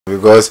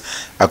because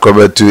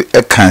akrobetu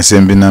e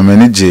kansen bi na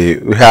manage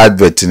we had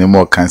advert ni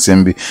more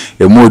kansen bi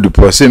e mo du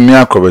pose me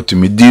akrobetu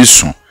me di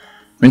so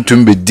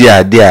mintum be di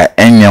ade a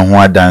enye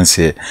ho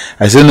adanse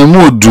ase no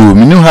mo du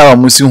me ni ha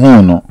mo si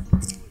hu no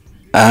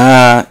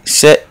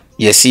se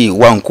yesi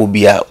wanko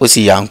bia o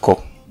si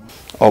yanko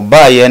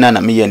oba ye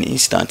na me ye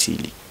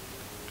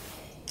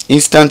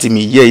instantly me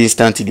ye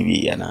instantly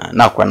bi ya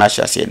na kwa na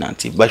hyase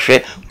nanti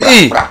bahwe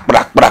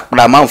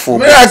bra manfo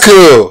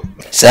miracle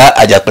sa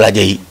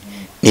ajaplaje yi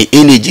ni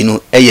energy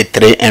no eye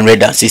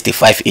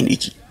 365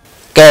 energy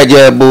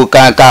keje bu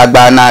kan ka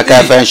gba na ke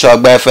fe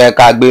sogbe fe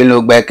ka gbe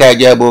lo gbe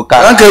keje bu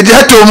ka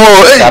keje to mo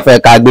ka fe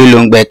ka gbe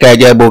lo gbe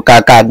keje bu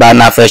ka gba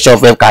na fe so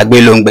fe ka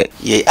gbe lo gbe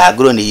ye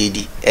agro ni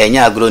yedi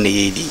enya agro ni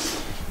yedi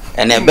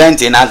ene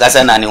Bentil na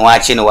gasa na ni wa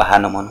chi ni wa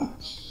hanomo no.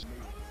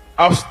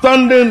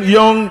 Outstanding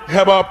young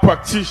herbal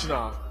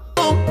practitioner.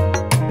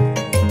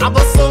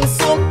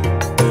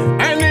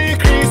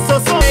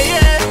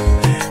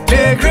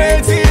 The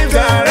creative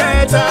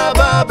director,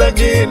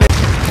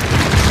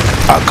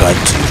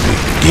 FIR3,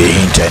 the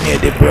internet,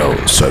 the bro.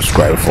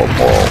 Subscribe for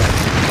more.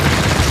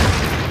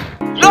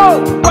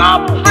 Yo,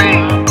 Bob Free.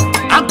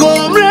 I go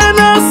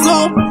so.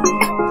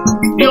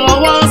 You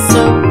want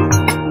so.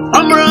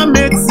 I'm gonna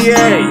mix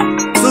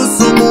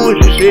Susumu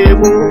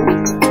Shemu.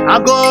 I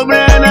go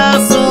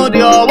so.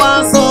 You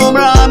want so.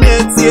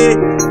 Rametier.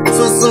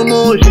 Susumu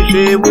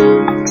Shemu.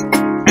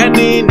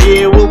 Any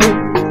day,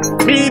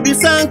 maybe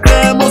some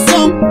creme or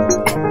some.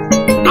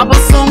 Aba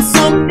some.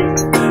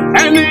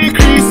 Any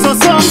crease or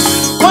some.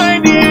 Why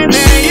the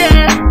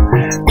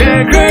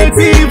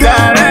creative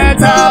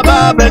director,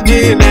 Baba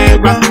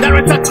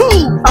director 2,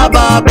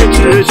 Ababa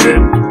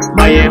Children,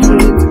 Miami,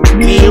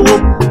 Niwo,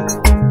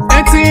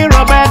 Eti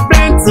Robert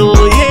Bentil,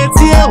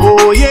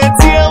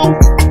 Yetio,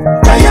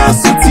 Kaya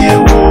Sutio,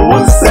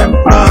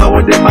 Sempa,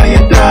 with the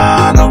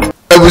Mayadano.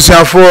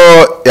 Ebusiafo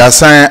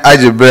yasan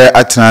ajebre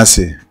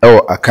atenase ewo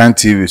Akan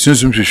TV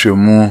sunsum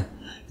hwehwemu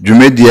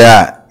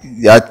dwumedia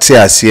ya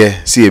te ase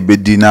si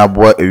ebedi na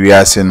abo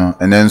ewiase no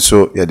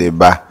enenso ye de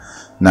ba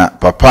na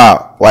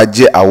papa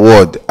waje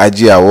award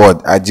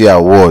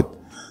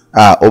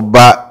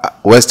oba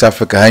West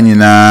Africa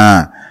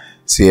hanyina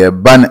si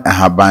eban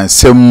haban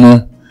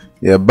semu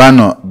ye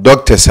bano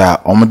doctors a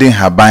omodin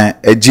haban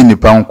agi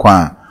nipa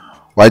nkwa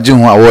waje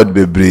ho award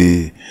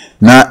bebre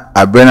na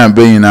abrena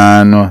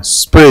benyina no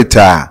spirit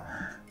a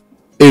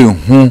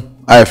ehu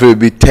ayefe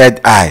bi third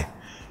eye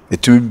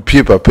etu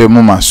pie papa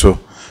mu maso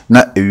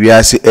na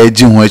ewiase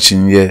agi ho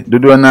achinye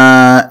dodo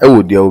na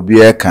ewodi obi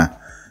eka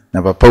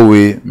na papa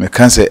we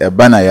mekanse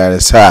eba na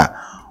yaresa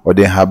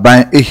ode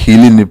haban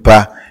ehili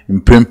nipa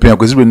mprempren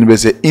akozibe ni be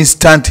say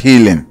instant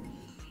healing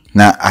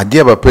na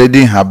ade papa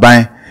din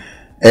haban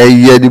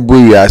eye di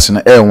bowiase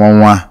na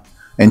enwanwa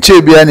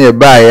enche bia na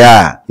eba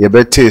ya ye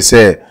bete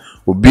say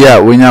obi a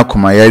wonya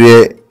koma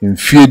yare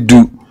mfie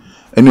du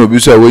ene obi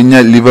so a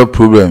wonya liver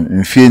problem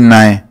mfie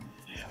 9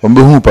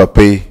 ombehu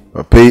papa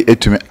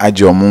etumi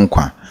age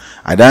omunkwa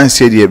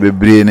adanse de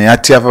bebre na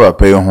yate afa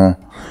papa yi ho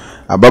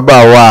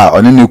ababaawa a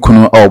one ne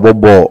kunu a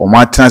obobo o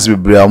matans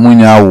bebre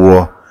amunya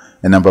awo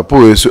na papa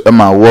we so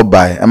ema awo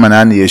bai ema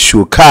na na ye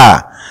show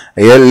car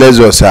eye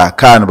lezos a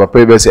car no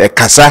papa be se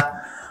ekasa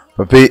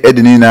papa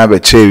edini na ba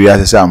chewi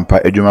asese ampa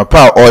edwuma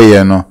pa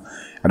oye no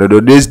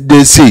adodo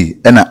de see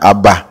na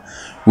aba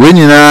we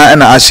nyina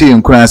na ahye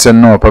nkuna se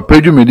no papa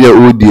edwumedi a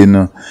odie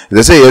no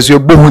ze se yeso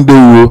bohu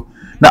dewuo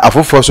na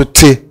afofo so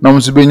te na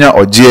mso benya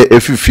oje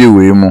efifie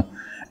we mu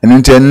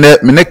enti enne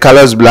mene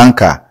colors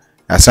blanca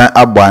asan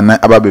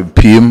abwana ababe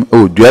pim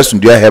o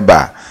duasundua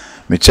heba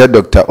meche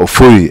Dr.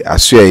 Ofori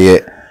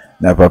asoye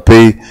na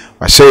papai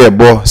wahye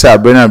yebo se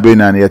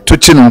abrena ye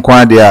tochi no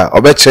nkwa de a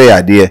obeche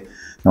yade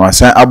na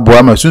wasan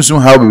aboa ma sunsum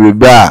ha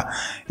bebebe a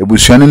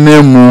ebusuane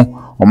nemu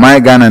oman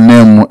Ghana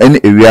nemu ene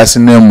ewiase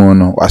nemu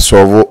no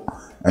wasovo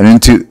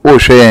enti o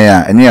hwe yen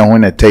a ene ye ho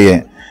na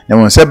teye na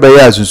won se be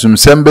ya sunsum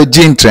sembe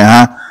gintren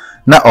ha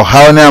na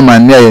ohaw na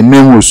amane ye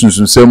nemu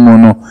sunsum semu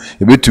no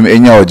ebetum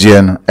enya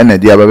oje no ene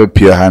dia baba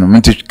pie ha no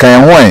mti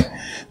kan ho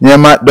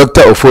nyema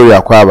Dr. Ofori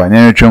akwaba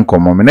nyenetwe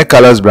nkomo me ne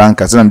colors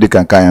blanca se na mdi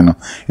kan no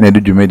ene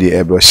de dwumedi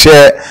ebro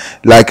share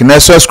like na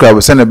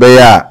subscribe se na be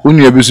ya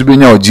unu ebisu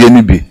benya oje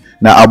ni bi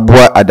na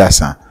aboa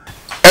adasa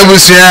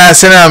ebusia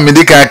se na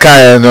mdi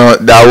kan no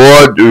the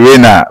award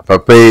winner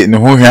papa ne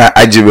ho hwa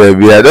ajiba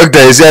bia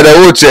doctor is here the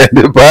watch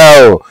the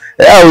power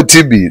e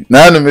otibi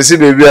na no me se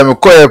bebia me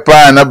koye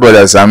pa na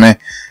brother Same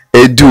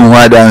edu ho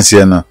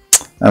adanse no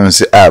am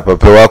say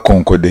papa wa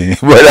konkode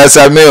brother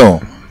Same o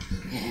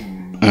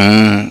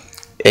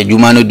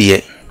ejuma no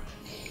die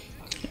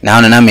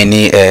na na me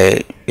ni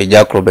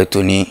eja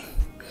krobetoni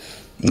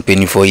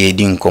mpenifo ye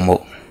di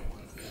nkomo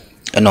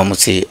eno mo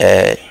se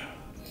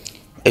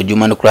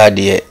ejuma no kra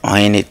die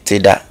ohene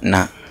teda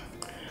na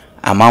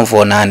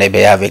amanfo na na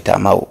be ya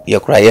vetama o ye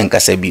kra ye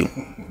nkasa biu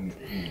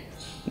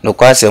no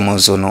kwase mo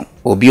nso no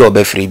obi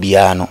obefre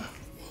bia no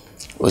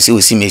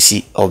osi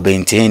mesi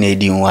Bentil na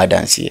edi ho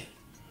adanse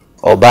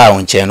oba a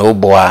onche no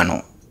obo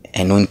ano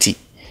eno nti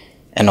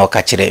eno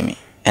ka kire mi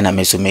ena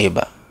meso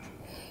meba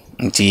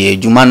nti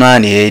edwuma no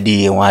na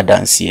edi wa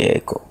dance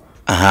eko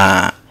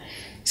aha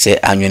se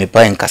anwene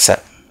pa nkasa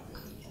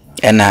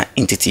ena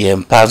ntitiye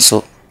mpa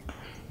nso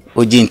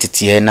oji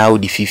ntitiye na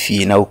odi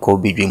fifi na uko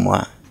bedwemu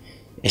a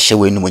ehye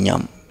wenu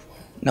monyam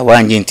na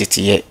wanje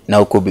ntitiye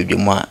na uko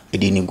bedwemu a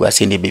edi ni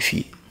guase ne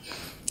befi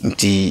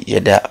nti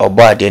yeda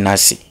obo ade na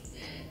se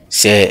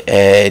se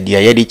dia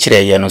yedi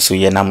kire ye no so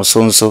ye nam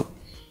so nso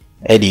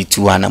edi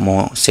tu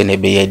anamo se ne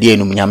be ye die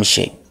nu monyam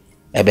hye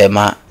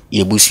ebema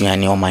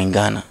yebusuane o man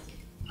Ghana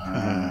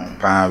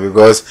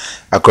because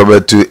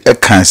akrobetu e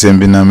kansen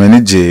bi na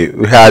manage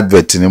we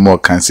advert ni mo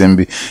kansen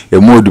bi e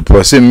mo du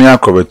po se mi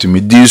akrobetu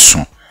mi di su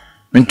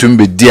mintum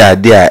be di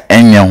ade a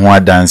enye ho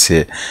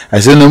adanse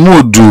ase no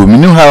mo du mi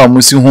ni ha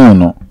mo si hu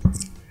no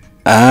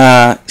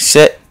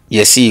se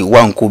yesi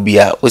wanko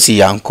bia o si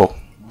yanko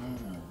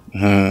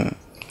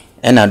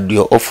ena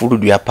dio ofuru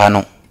dua pa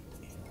no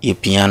ye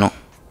piano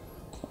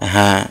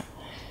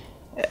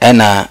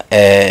ena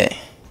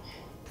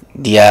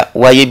dia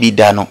waye bi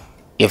da no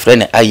ye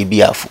frene ayi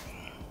bi afu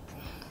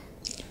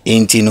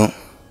intino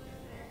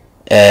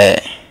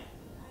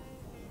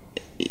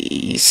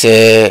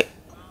se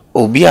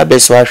obi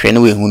abeso ahwe ne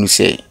we hunu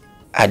se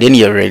ade ne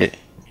yerele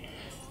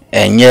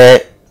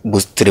enye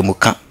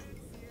bustremuka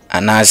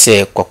ana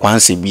se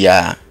kwakwanse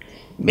bia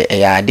be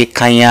ya ade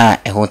kan ya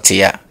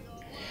ehotia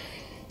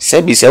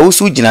se bi se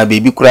wusu gina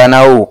bebi kura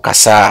na o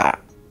kasa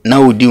na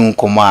odi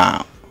nkomo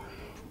a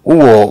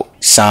wo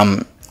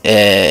sam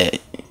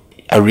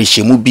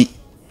arishemu bi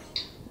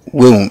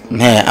we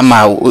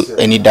ama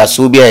eni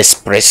daso bi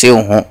express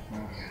ho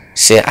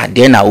se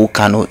ade na wo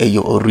kan no e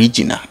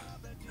original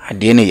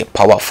ade ne ye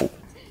powerful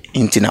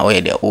inti na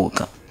we de wo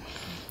kan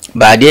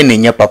ba ade ne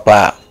nya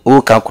papa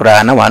wo kan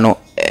kura na wano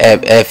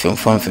fem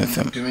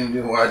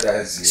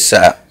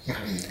sa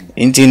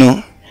inti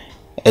no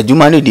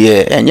adwuma no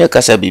de enye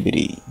kasa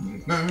bibiri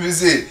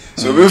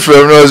so we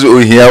from us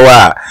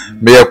ohiawa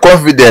be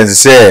confidence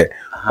say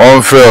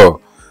on feel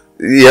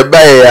ye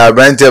buy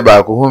abante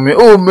ba ko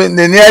humi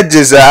neni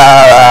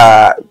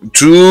agisa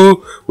true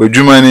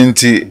adwuma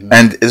nti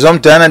and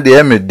sometimes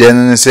they me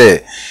den say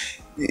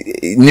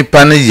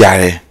nipa no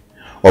yare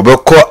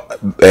obekọ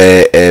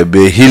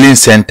be healing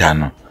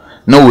center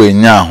no we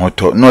nya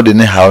hoto no de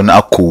ne ha na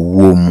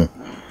akọwo mu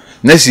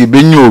na si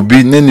benye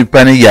obi na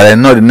nipa ne yare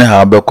no de ne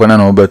ha obekọ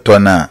na obeto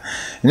na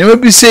nyema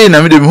bi sei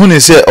na me de hu ne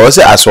se o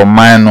se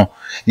asoman no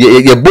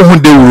ye bohu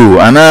de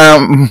wuro ana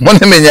mo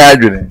ne menya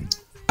adwene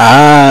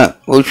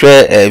o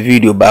hwe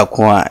video ba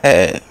ko a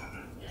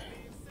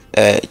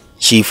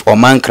Chief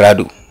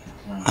Omankrado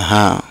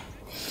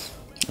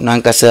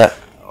nankasa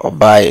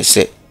obaye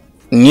se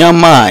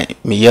nyama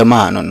me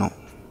yema no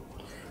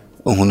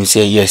ohunu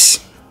se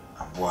yes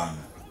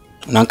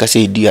nankasa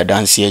edi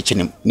adanse echi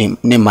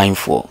ne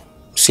mindful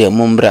se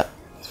mombra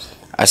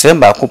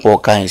asemba ko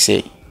kan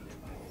se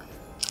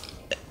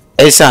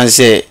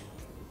esanse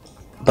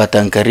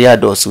batankaria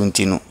do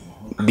suntino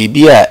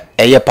bibia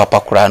eye papa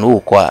kura no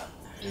kwa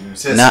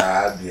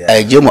na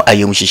ajemo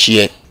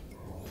ayemhihie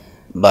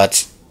but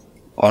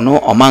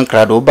ono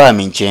Omankrado ba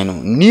mi nchen no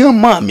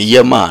nioma me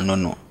yema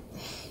no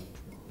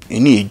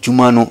eni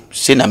ejuma no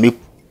se na me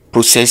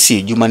process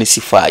ejuma ne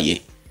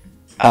sifaye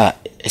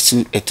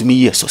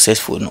etumi ye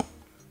successful no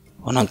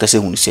ona nkase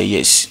hunu say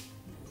yes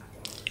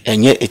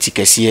enye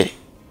etikese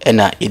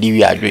ena edi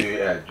wi adwe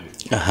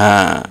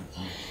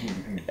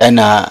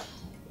ena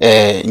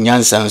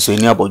nyansa nso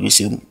ni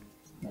abodwese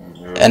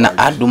ena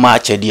aduma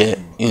achede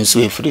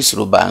nso efiri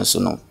sroba nso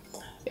no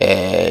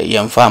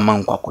yemfa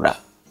man kwakura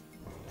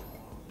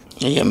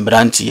yem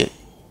brantie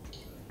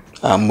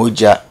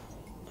moja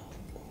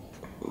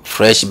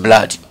fresh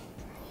blood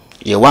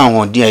ye wan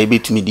ho dia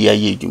ebetumi dia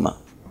ye adwuma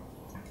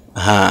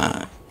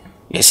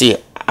yesi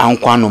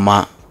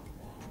ankwanoma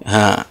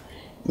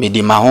me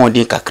di ma ho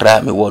di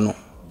kakra me wono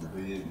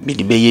me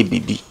di beye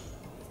bibi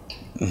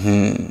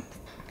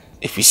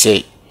if you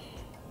say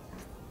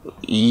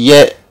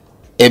ye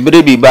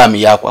ebre bi ba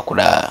me ya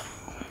kwakura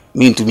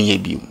me ntumi ye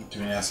bi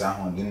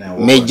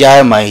me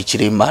jai ma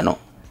hire ma no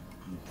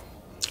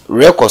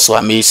records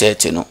wa me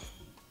set no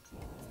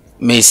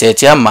me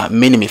set ama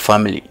me ni me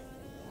family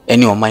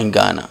any of my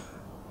Ghana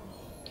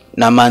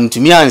na man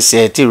ntumi an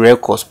set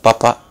records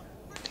papa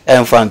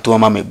enfan to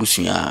ma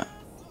mebusuya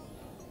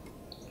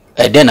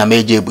eden na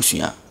meje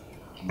ebusuya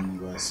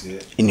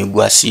ini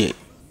guasie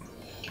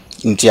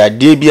nti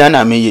ade bia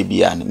na meye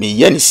bia na me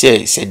ye ni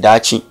se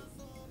dachi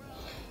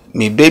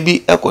me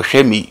baby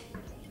ekohwe me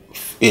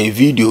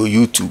video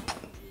YouTube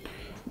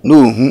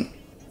no hu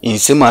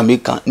insema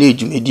meka na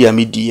ejumedi a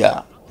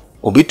media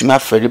obitumi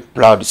very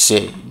proud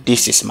say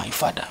this is my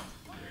father.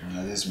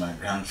 This is my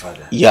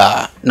grandfather.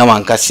 Yeah, na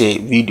wanka say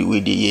video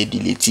we dey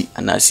delete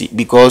anasi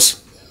because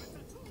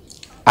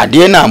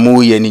ade na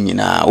mo ye ni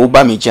nyina wo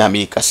ba me gya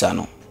me kasa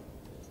no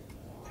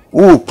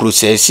wo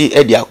process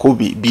e dia ko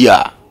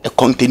bia a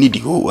company the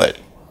whole world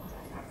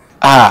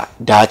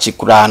da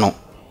chikura no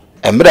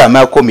emra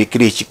ma ko me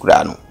kire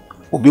chikura no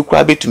obi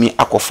kura betumi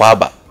akofa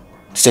aba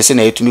sese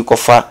na yetumi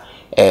kofa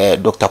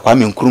Dr.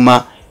 Kwame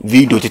Nkrumah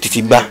video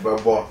titiba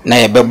na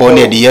ye bebo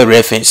na de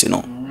reference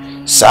no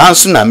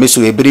Sans na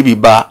meso ebere bi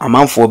ba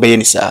amanfo be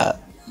ni sa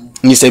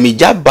ni se me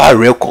ja ba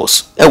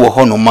records e wo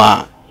ho no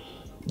ma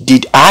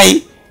did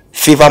I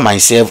favor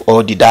myself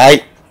or did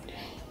I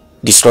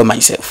destroy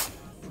myself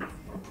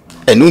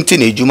enunti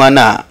na ejuma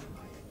na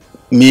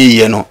me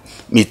ye no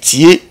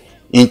metie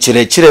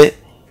nkyerɛkyerɛ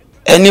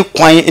eni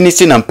kwan eni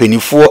se na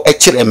mpanifo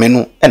kyerɛ me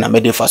no na me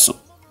de fa so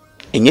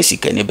enye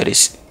sika ne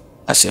beres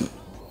asem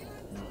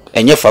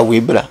enye fa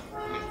we bra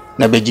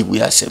na beji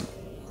bu asem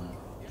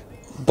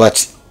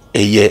but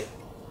eye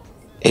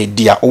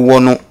dia owo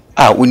no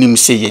a wonim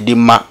se ye de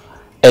ma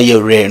eye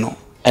re no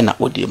na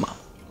ode ma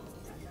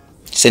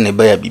se ne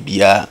ba ya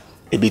bibia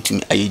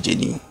ebetumi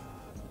ayejeni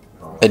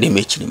ede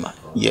mechirima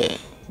yeah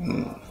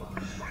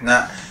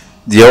na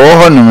dia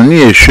wo ho no ne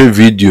ehwe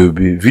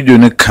video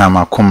ne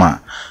kama koma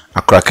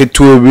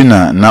akraketuo bi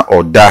na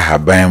oda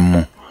haban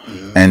mu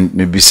and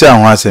maybe say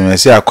ho asem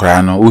say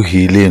akra no o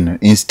healing no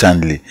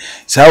instantly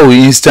say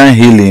we instant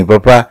healing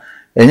papa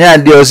enya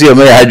ade o say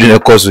me ya adwene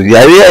koso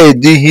ya e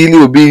di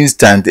healing obi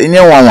instant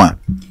enya wanwa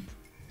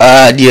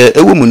dia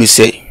ewu mu ni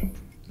say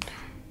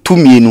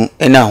tumi no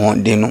ena ho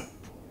de no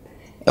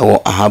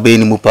ewo ahaban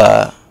ni mu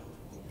pa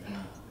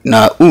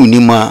na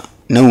unima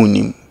na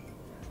unim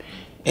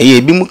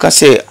eye bi mu ka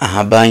say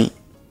ahaban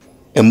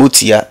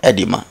emotia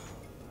edima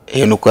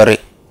enukore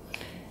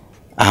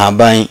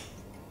ahaban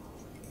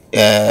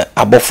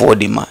abofo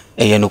dima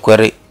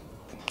enukore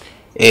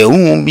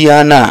unhum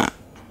bia na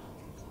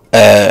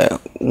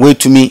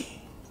wetumi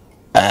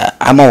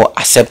ama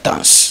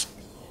acceptance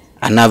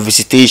ana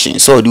visitation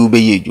so do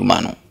be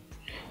ejuma no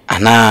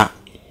ana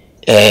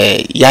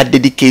ya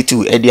dedicate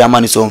to edi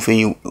amani so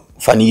mfen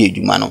fani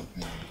ejuma no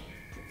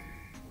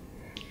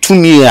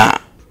tumi a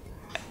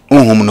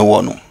unhum no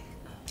wo no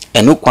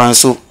enu kwan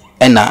so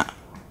na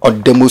o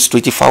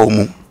demonstrate fa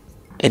omu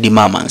edi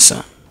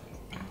mamansa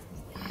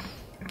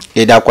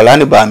eda kwala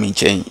ne ba mi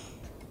chen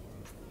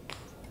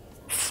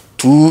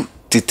 2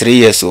 to 3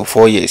 years or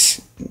 4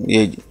 years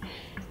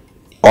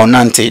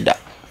onanteda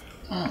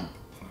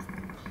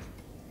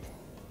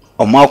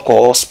o ma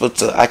ko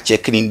hospital a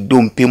checking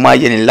dompe ma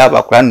ye ni lab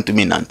akra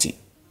ntumi nanti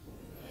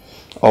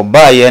o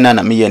ba ye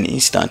na me ye ni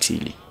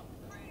instantly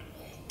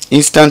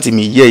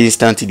me ye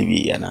instantly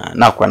bi ya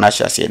na akra na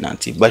shase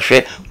nanti ba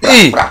hwe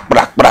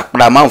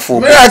bra manfo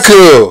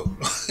miracle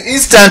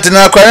instant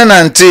na akra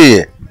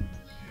nanti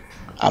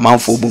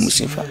amanfo bu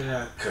musinfa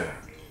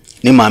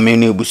ni ma me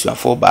ni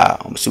obusuafo ba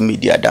so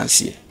media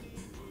dance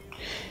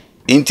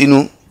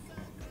intinu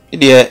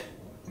ide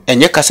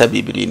enye kasa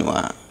bibiri no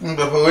a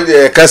ndopọ we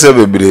de kasa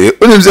bibiri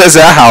onim se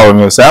sa hawo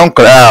no sa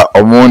nkra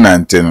omo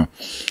nante no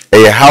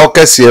eye hawo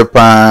kase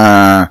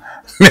pa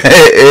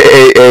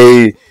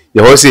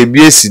ye ho se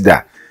bi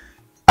esida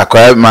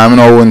akwa maame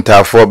no wo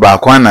ntafo ba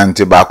kwa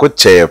nante ba ko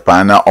cheye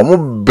pa na omo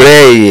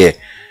breye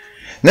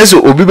neso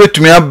obi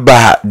betumi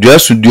aba dua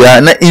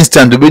sudua na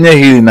instant obenya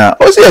healing na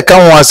o se ka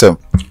ho asem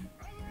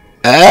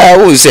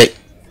wo se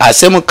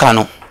asem ka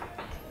no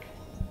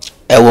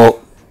ewo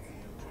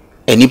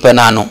enipa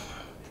na no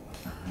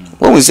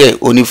wo say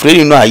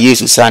onifredi no a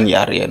Yesu san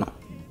yare no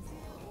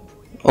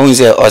wo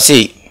say o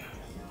say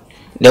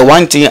the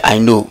one thing I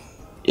know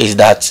is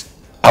that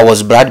I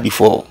was blind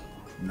before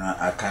na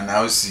I can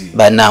now see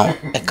but now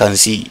I can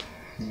see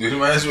do you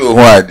mind me who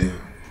are they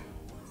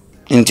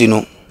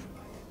intino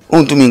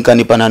untumi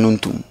nkanipa na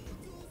nuntum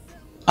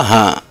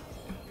aha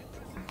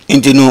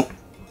intino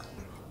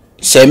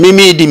se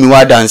mimi di mi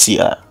wa dance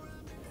ya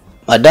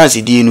ma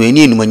dance di no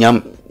eni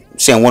enumanyam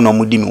se won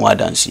no di mi wa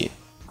dance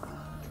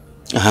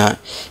aha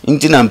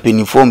intina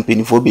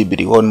mpenifo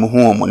bebiri hon mu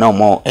hu mo na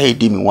mo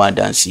di mi wa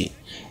dance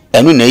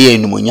enu na ye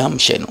enumanyam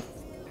hye no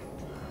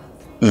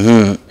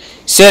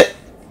se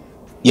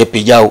ye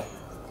pejaw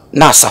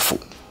na asafo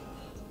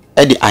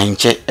di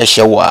anche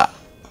ehye wa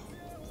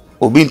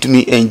obi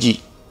ntumi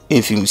enji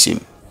enfimsim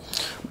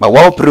ba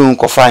wa pre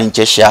ko fa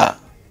anche hya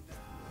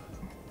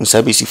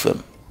nsabisi fam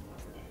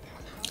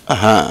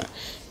aha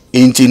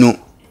intinu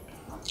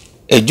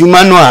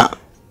ejuma no a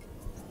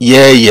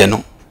ye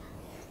no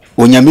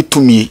onyame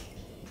tumi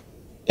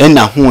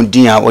ena ho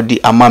din a odi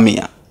amame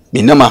a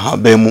me na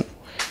mahaba mu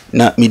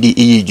na medi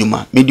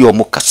ejuma medi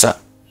omo kasa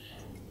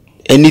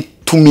eni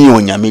tumi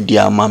onyame di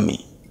amame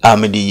a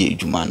medi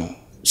ejuma no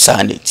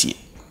saneti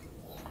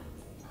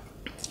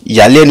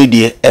yale no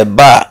de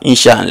eba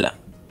inshallah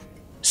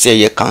say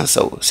ye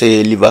cancer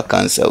say liver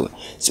cancer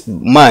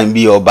man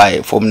be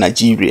obai from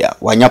Nigeria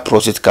wanya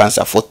prostate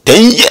cancer for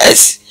 10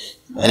 years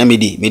and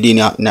medi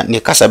na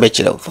kasa be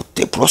chira for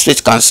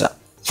prostate cancer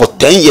for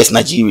 10 years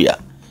Nigeria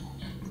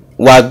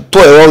wa to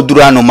e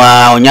odura no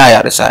ma onya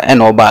yaresa e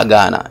na oba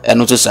Ghana e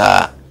no to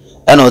sa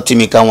e na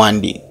otimika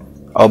one day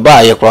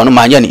oba ye kro no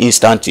ma nya ni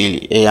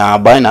instantly e ya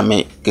abai na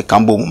me ke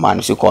kambo mu ma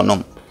no se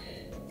konom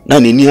na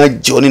ni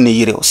ajo ni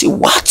yire o say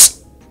what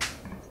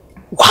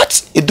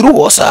it drew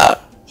was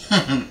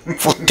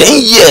for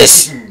 10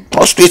 years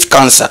prostate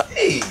cancer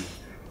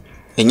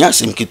enya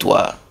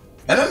simkitwa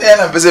eno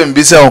na pese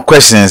mbisa on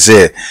question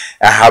say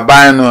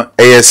ahaban no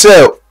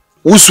say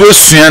usu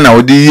sua na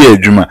odi ye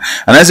adwuma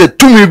ana se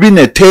tumi bi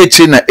na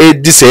techi na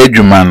edi se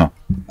adwuma no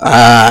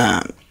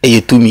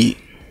eye tumi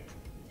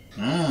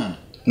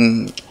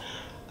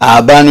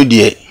abanu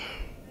de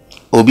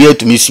obi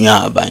atumi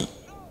sua aban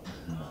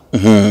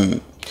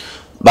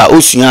ba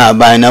osua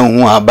aban na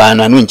hu aban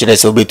na no nkire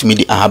se obetumi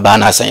di aban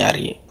na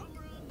asanyare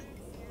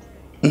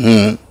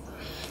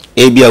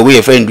ebia we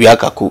ye friend dua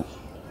kako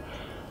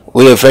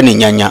we ye friend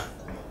nyanya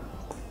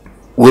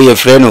we ye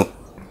friend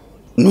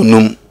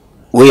nunum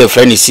we ye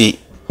friend si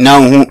na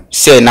hu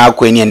se na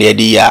akwani na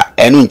yedi ya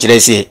enu nkire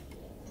se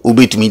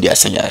obetumi di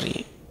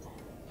asanyare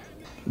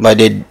but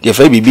the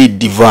friend be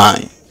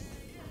divine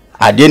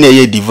ade na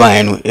ye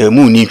divine no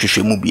emu ni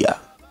hwehwe mu bia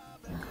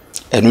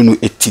enu no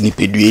etini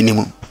pedue ni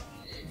mu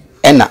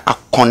ena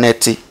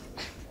connect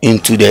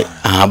into the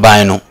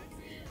aban no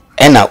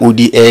ena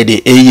odi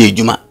de eye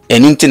adwuma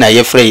enu nti na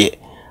ye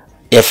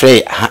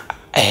frɛ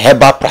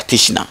herbal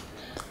practitioner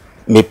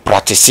me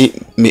practice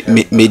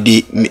me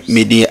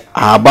di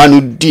aban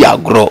no di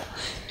agro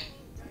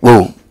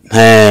wo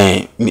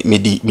me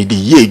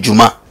di ye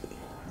adwuma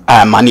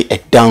a mani e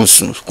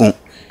dance ku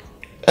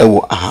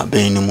ewo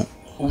aban no mu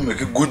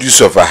make good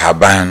use of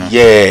ahaban no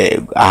yeah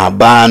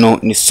ahaban no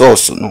ni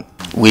source no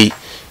we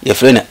ye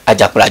frɛ na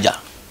ajaplaja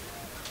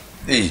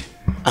ni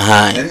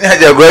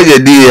ajaplaja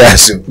di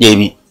yaso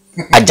debi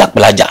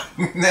ajaplaja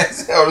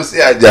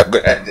say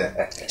ajaplaja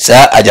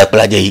sa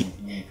ajaplaja yi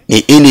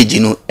ni energy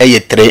no eye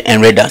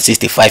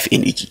 365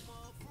 energy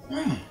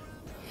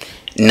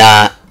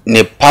na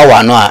ne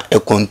power no a e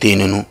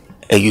contain no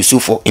e use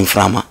for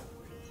inframa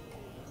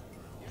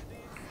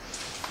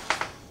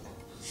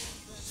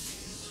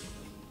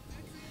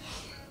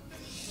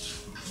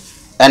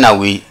ana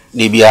we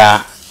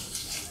debia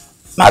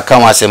maka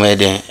wasem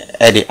ede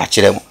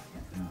akire mo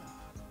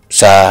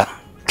sa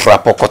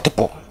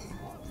trapokotepo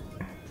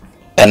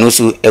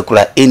enoso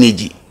ekura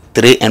energy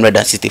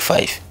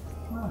 365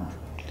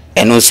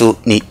 enoso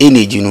ni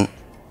energy no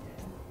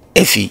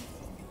efi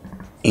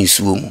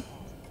insuo mu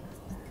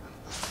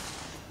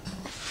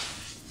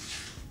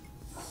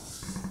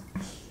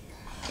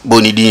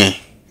boni din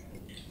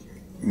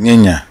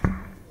nyenya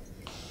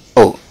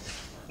oh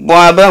bo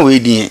aba we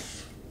din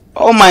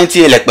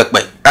almighty elekpepe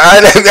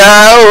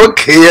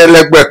okay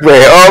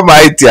elekpepe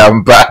almighty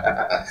ampa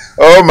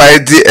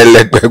almighty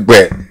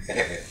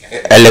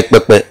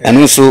elekpepe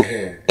enoso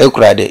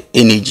ekura de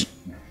energy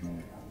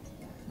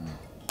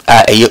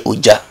eye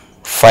oja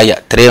fire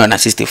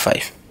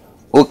 365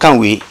 o kan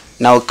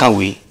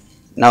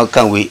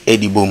we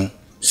edibom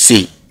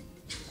see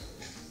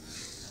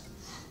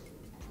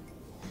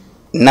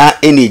na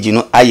energy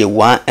no aye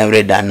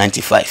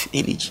 195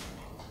 energy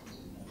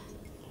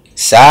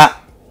sa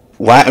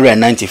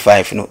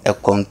 195 no e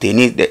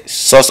contain the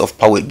source of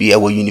power be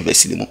our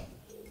university mo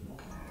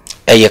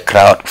eye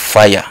crowd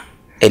fire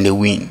and the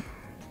wind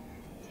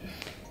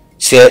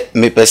say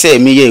me pese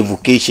me ye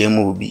evocation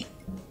mo bi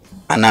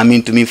and I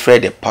mean to me free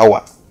the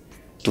power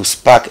to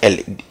spark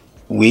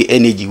we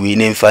energy we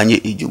na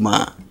mfanye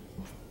ejuma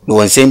no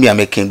won say bia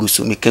me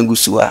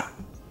kengusu a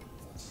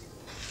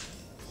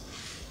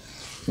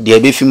de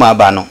be fi ma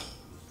ba no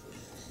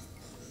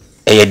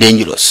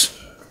dangerous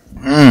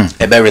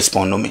e be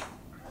respond no me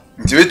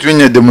nti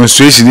between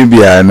demonstration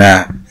bia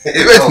na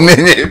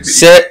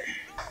say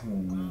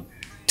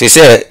te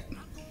say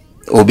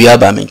obi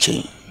aba me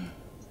nche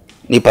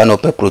nipa no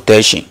pe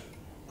protection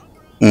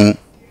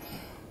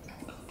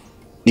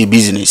the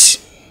business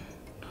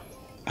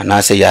and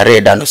I say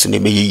yare da no so ne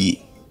be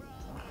yi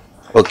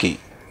okay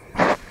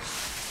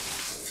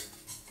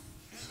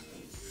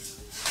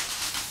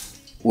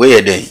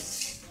where dey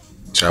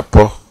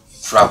trapo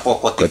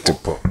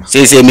kotepo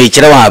say me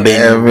kire wa be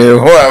me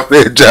ho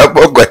abe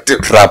trapo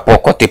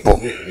kotepo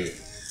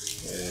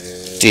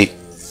see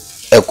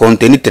a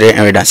contain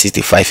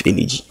 365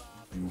 energy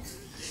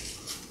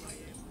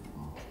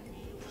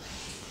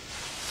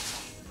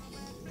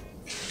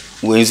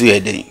wenzu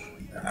yede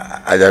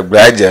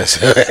ajaplaja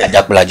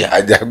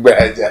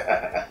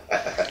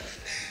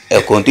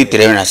a contain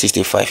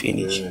 365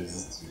 energy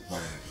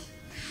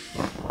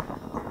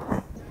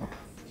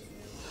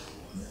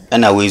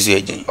ana wenzu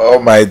yede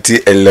almighty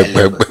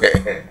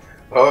elekpepe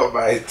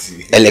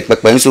almighty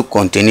elekpepe nso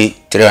contain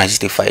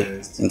 365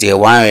 nti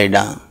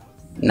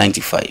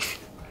 195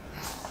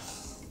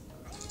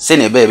 se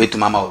ne be to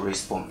mama will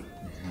respond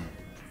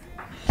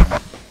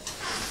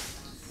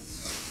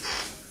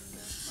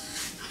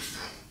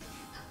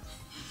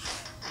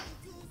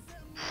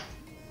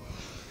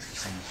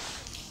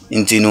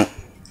intino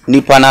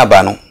nipa na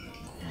aba no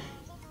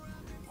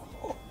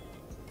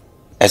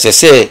ese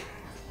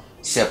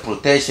se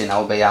protection na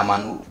obe ya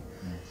manu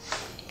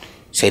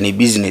se ni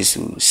business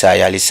sa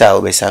yalisa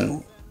obesa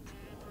no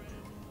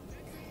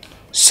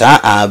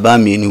sa aba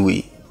mi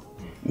anyway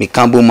mi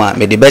kambo ma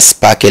me the best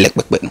spark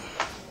elekpepe no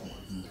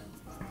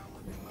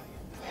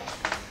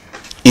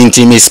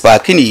intimi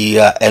spark ni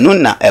ya enu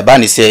na eba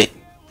ni se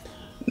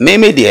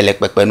me de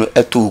elekpepe no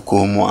etu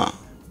ko mu a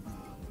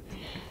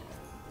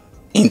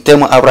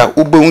intem abra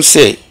ubon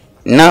se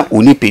na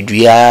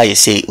onipedua ye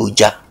se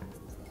oja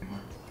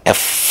e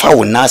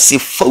fawo na se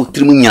fawo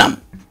trimu nyam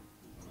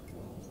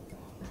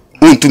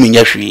untumi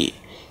nya hwe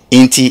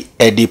inti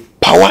e the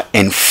power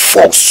and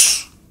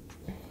force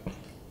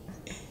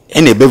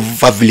ene be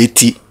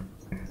viability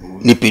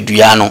ni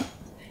pedua no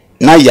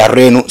na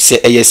yare no se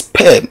eye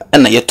sperm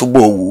na yetobo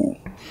wu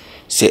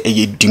se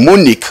eye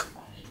demonic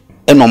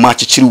eno ma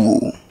chichiri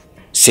wu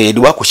se yede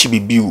wakochi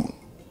bibiu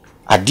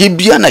ade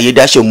bia na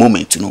yede ahye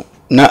moment no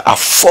na a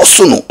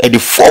force no e the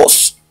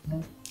force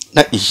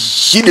na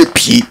hide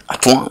pie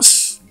at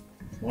once.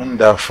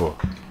 Wonderful.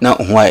 Na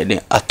why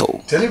de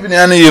ato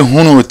television na ye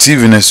hunu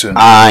TV na so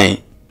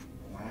ai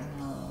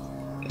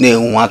ne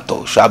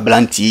wato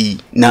shablanti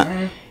na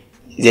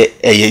the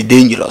eye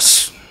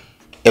dangerous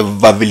e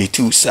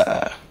viability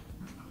sa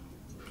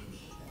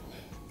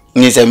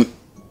ni se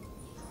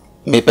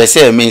me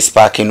pese me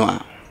spark no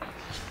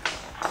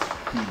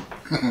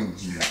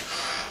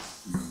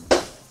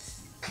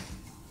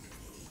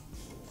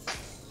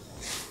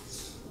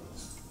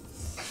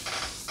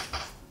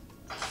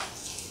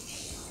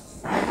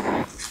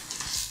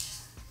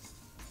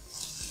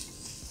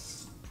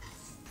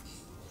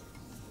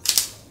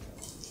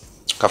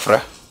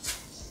kafra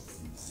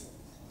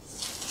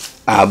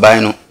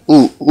abai no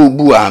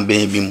bu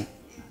abai bi mu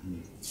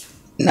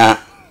na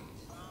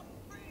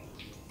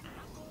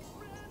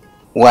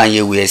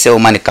wanye we se o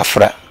mani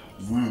kafra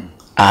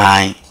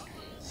ai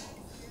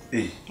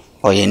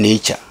oye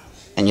nature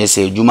enye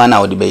se juma na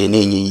odi be ye na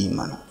enye yi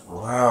ma no.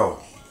 Wow.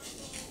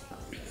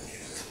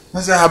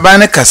 Masa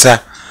habane kasa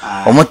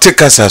omote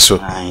kasa so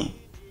ai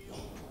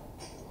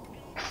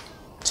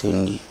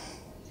tindi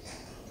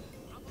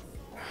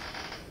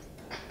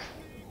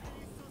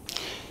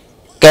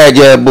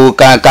keje bu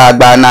kan ka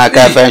gba na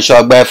ke fe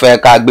sogbe fe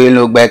ka gbe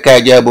lo gbe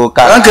keje bu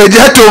ka an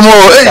keje to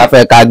mo ka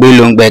fe ka gbe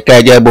lo gbe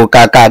keje bu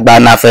ka gba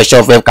na fe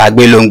so fe ka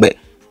gbe lo gbe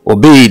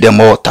obey the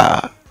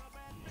mortar.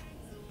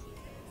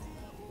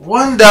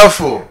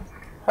 Wonderful.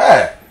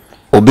 Hey.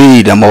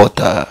 Obey the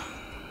mortar.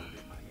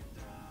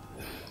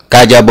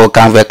 Kaja bo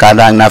kan fe ka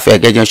na fe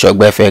keje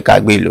sogbe fe ka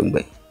gbe lo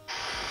gbe.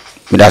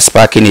 Me da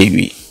sparking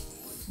ewi.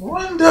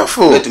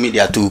 Wonderful. Let me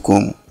dia tu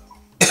kom.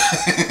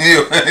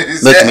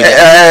 Let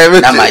me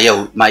na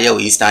my yo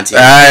instant.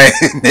 Ai,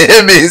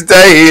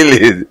 Mr.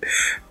 Healing.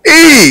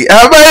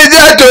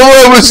 Abaja to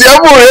mo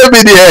musiamu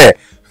ebi de.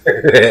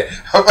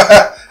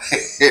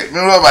 Mi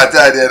ro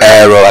bata de.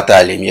 Ro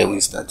bata le mi yo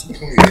instant.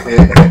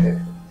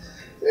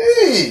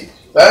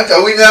 Banka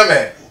winya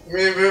me.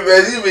 Mi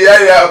beji mi ya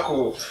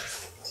yako.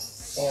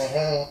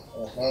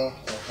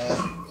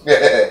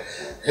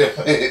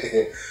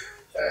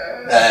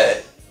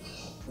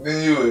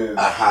 You.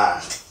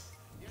 Aha.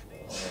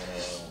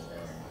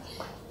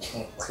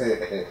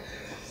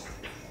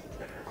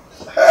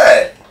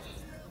 Hey.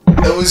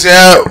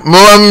 Ebusia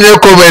mo me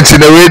comment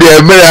na we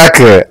dey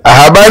miracle.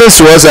 Ahabare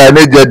so was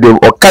na jadem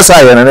o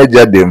kasa ya na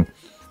jadem.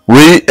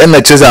 We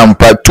na chese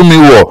ampa tumi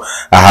wo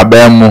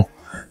ahaban mu.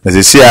 Na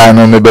se sia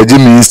no me baji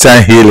me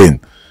instant healing.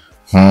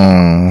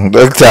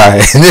 Doctor,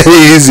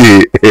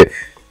 easy.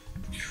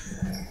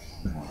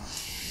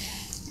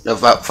 The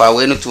fa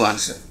we no to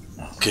answer.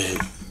 Okay.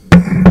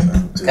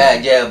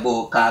 Kaje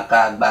bo kan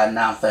ka gba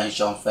na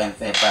pension fen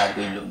pa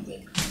gbe lo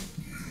gbe.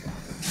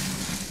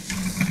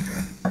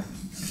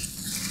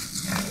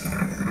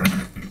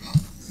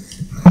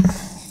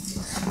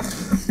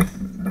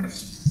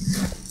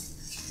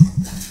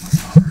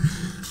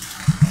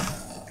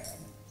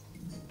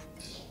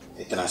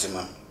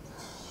 Itanasema.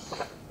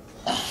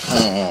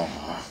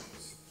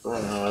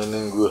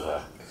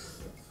 Ninguha.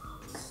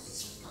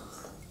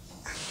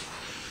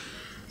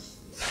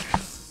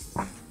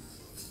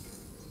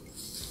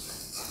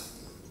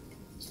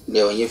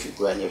 Leo nyefi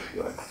kwa nyefi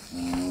wa.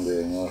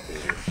 Ndio nyefi.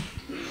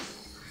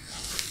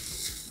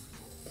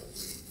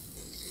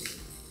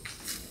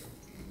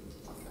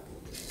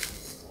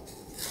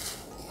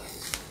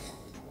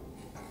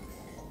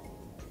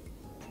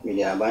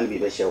 Mili abani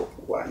bibesha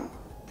wano.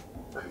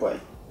 Why?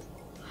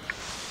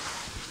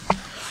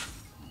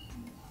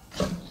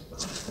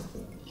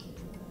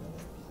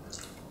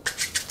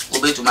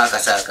 Ubetu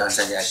makasa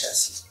kansa ya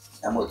shasi.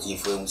 Amoti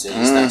ifo mu say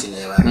instant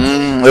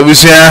na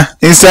Ebusia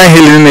instant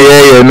healing na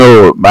ye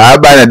no ba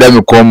na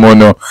dami komo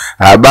no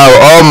aba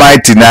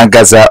almighty na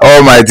nkasa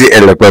almighty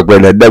elekpekpe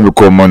na dami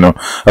komo no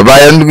aba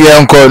ya ndu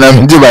ya nko na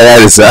mji ba ya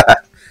risa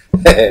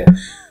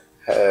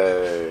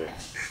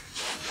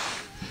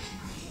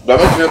ba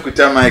metume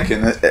kuta mic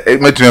na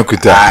metume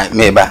kuta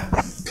meba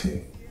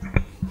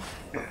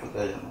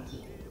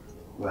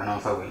wana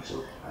mfa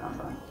wenso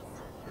anamba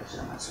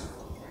kesha nasi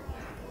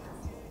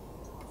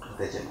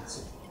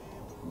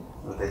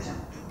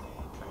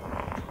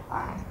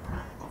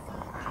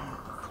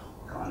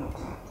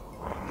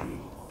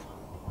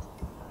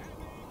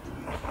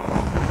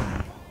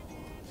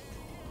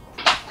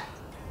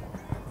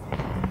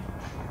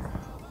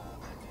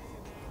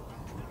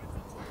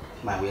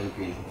my way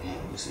queen,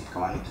 you see,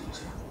 come on, I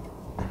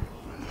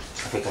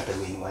think I can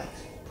win, why?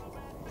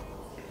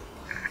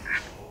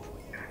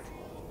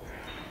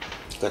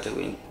 Got to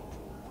win.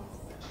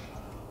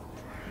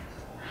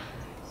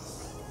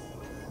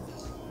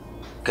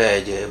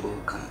 keje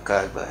bukan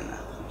kagbana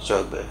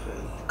shogbe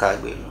fele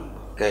kagbelu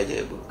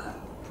keje bukan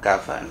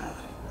kafana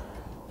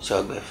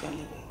shogbe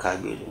fele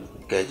kagbelu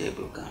keje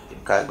bukan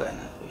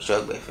kagbana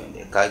shogbe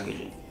fele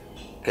kagbelu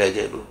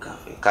keje bukan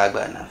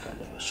kagbana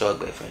fele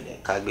shogbe fele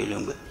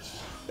kagbelu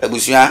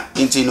ebusia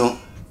intino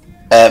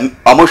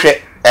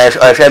omohwe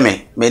ehwe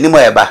me ni mo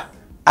eba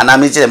ana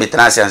me je me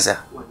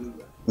transiansa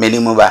me ni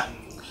mo ba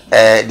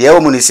de e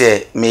wo mu ni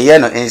se me ye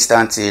no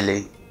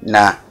instantly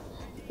na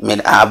me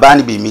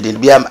aban bi me de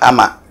bia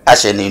ama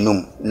ahye na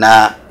enum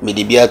na me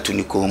de bia tu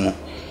ni komu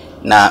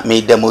na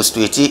me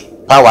demonstrate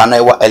power na e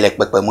wa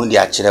elekpepe mu ndi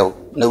a kire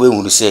na we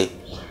huru se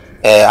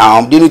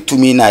amde ni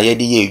tumi na ye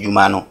de ye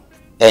adwuma no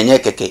enye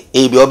keke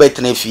e bi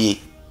obetena fie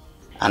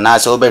ana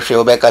se obehwe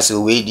obeka se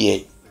we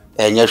die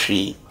enye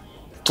hwi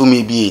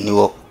tumi bi ni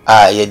wo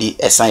a ye di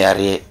esan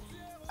yare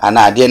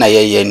ana ade na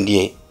ye ye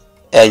ndie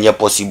enye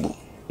possible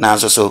na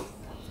so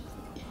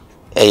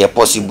eye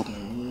possible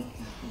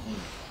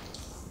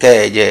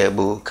keje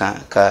bukan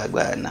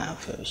kagbana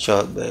fe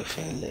shogbe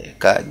fele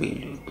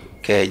kagbelu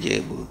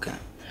keje bukan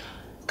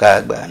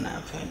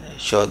kagbana fele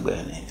shogbe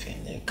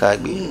fele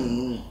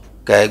kagbelu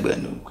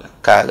kagbenu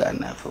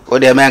kagbana fe o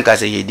de men ka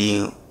se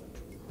yedi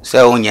se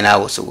o nyina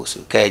woso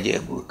keje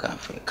bukan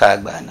fe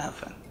kagbana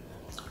fe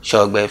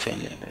shogbe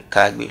fele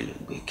kagbelu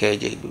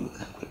keje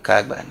bukan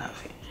kagbana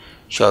fe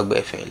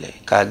shogbe fele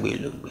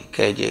kagbelu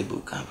keje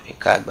bukan fe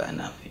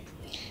kagbana fe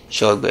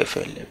shogbe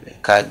fele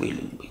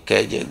kagbelu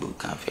keje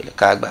bukan fele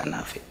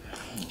kagbana fe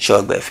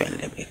shogbe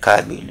fele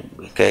kagbelu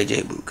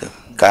keje bukan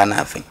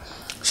kana fe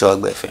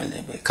shogbe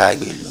fele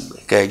kagbelu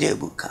keje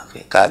bukan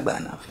fe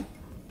kagbana fe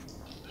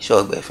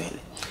shogbe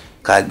fele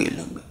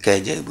kagbelu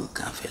keje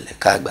bukan fele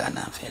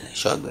kagbana fele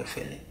shogbe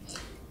fele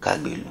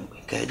kagbelu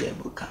keje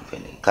bukan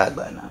fele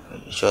kagbana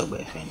fele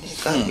shogbe fele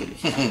kagbelu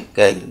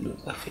keje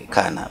fe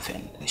kana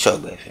fele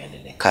shogbe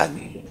fele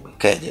kagbelu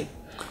keje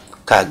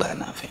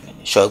kagbana fele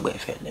shogbe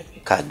fele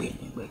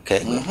kagbelu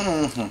keje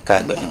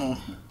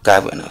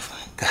kagbana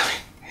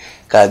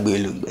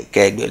kagbelu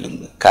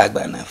kegbelu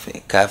kagbana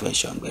fe kafe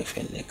shogbe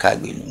fele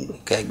kagbelu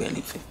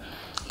kegbelu fe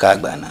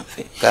kagbana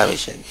fe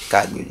kafe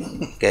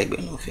kagbelu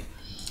kegbelu fe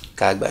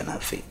kagbana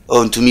fe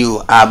ontumi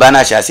o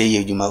abana sha se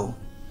yejuma o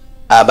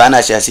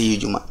abana sha se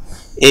yejuma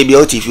ebi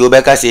o ti fi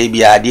obeka se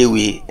ebi ade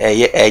we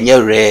enye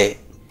re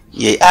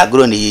ye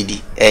agro ne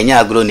yedi enye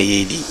agro ne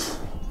yedi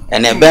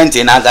ene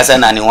Bentil na nkasa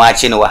na ni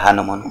wachi ni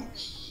wahano mono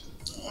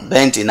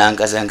Bentil na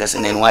nkasa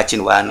na ni wachi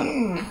ni wahano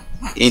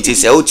inti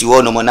se uti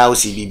wono mo na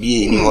usi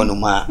bibie ni wono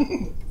ma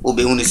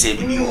obe hunu se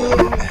bibi wo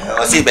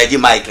o se beji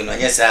mic no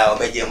nyesa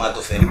obeje ma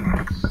to fem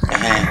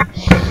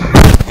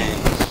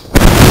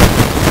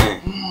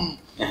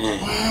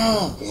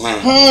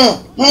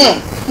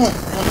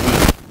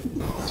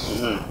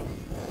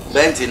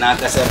Bentil na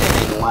nkasa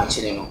na ni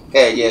wachi ni no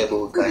keje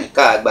bukan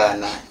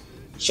kagbana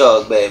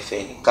shogbe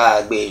fe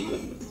kagbelu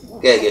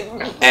kege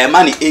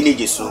mani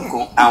energy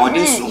sunkun awon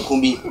din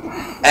sunkun bi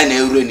ene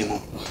ewure ni mo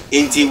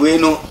enti we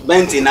no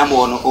Bentil na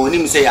mo no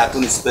onim se ya to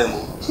ni spam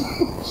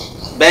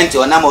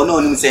Bentil ona mo no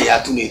onim se ya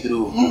to ni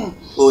duro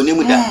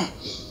onim da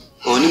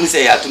onim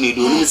se ya to ni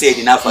duro onim se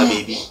di na fa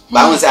baby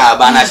ba won se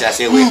abana sha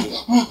se weki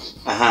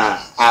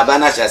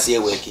abana sha se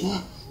weki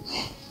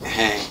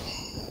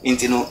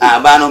enti no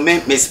abano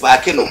me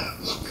spark no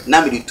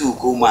na me di tu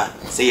ko ma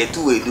se ye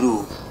tu we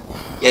duro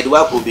ye do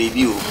ko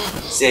baby o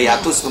se ya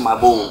to spam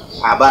abo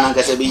abana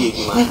ngase be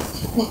yejuma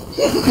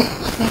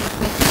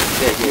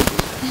keje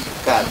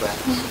kagba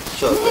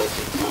shogbe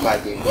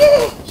kagbe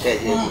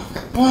keje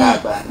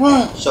kagba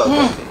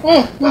shogbe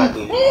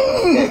kagbe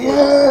keje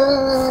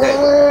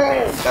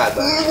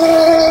kagba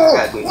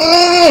kagbe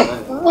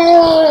shogbe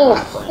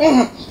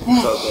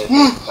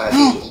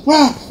kagbe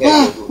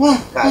keje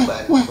kagba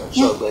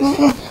shogbe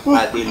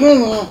kagbe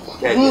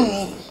keje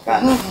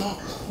kagba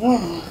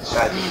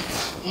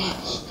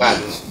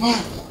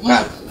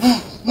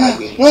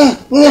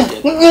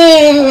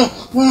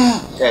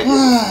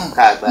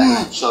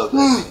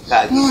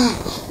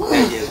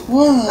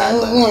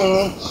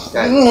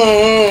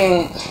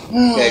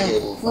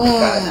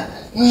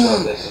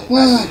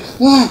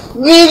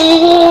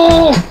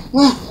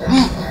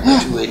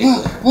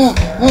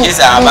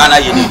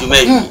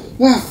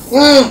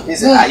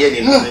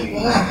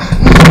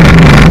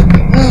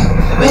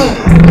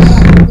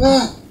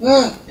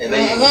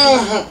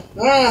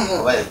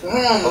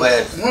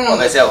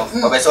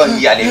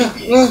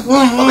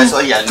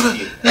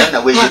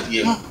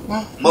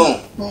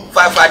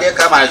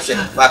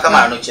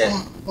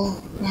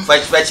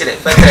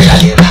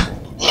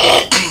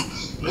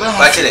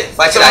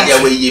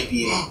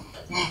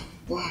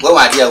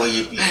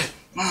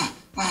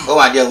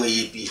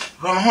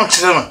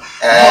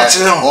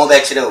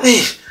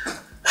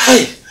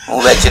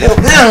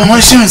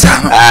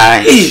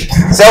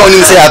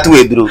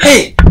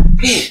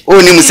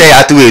Oni say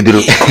atu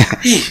eduro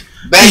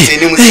Bentil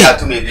ni musi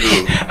atu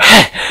eduro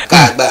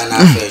kagba na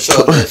fe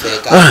shogbe fe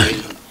ka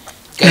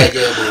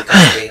keje bo ka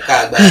fe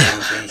kagba na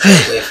fe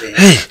shogbe fe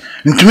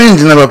ntumi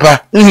ndina papa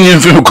nyi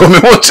mfi ko me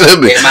wo tere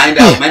be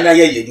man na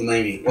ye edwuma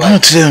wi wo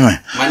tere me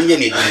man ye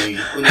na edwuma wi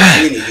o na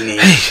ye na edwuma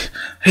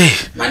wi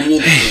man ye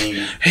na edwuma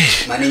wi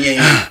man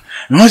ye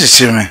no se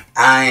tere me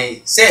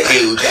ai se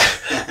e o da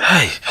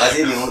o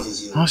se mi o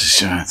se no se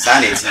tere me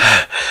sanity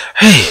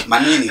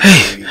man ye na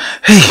edwuma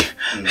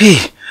wi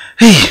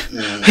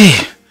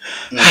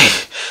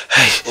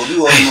obi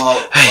wo mo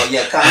o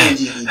ye kan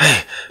ji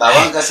ba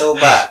wan ka so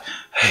ba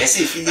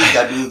ese fili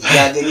gadu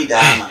ya gani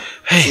dama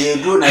se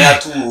do na ya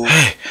tuwo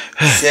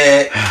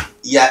se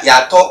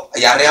ya to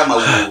ya re ama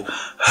wo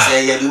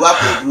se ye di wa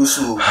pe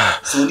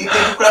so ni pe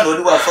kura no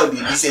di wa fa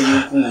bibi se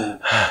ye ku o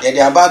ye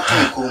di aba tu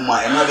ko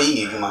ma e ma be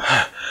yin edwuma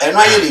e no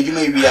aye le edwuma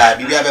wi a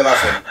bibi abe ba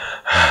fa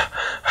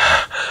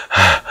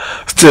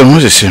still mo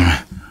se me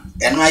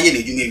e no aye le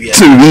edwuma wi a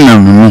still mi na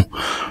me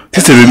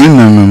still mi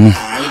na me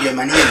ah wi de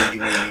mani ye le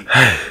edwuma wi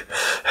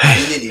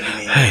ni le edwuma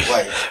wi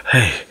why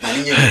mani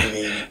ye le edwuma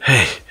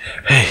wi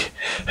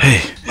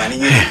mani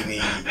ye le edwuma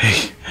wi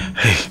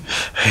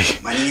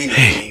mani ye le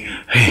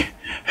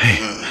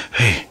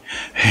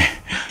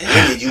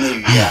edwuma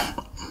wi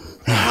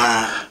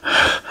ma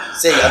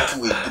say ya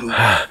tu edru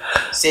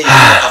say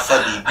ya afa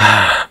bibi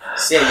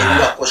say ya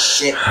lu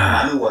akoshe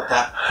mami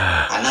water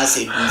ana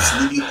say do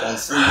slibi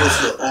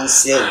confuse your own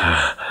self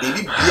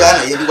baby bia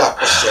na ye lu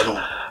akoshe no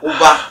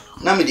oba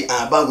na me di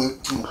aba we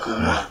tu ko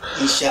mu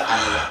insha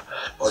Allah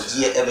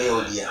odie ebe ya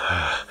odia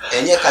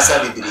enye kasa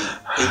bibiri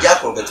eja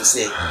probeto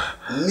say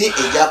me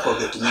eja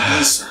probeto ni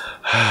bisu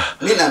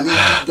me na me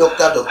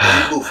doctor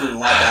Igbo fu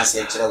no adanse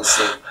e kire o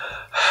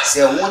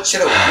say won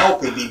kire o na o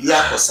pe bibi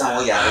akosan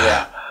o yare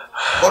a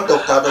o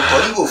doctor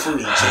Igbo fu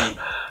ni chen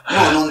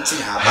no nti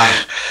ha ban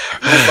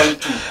no fan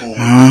tu ko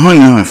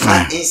no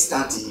fine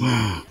instantly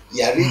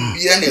yare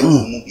bia na ewu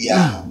mu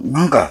bia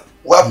nka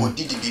wa bo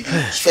didi bibi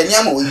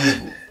fenia ma o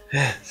yego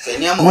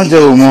fenia ma mo je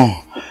o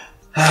mo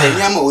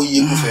fenia ma o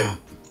yego fe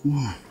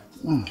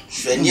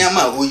fenia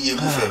ma o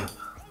yego fe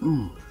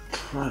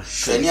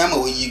fenia ma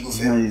o yego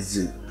fe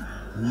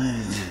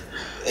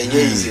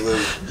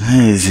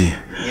easy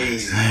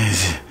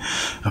easy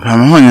papa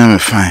me honya me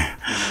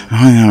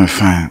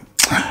fine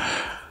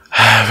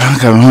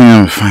banka me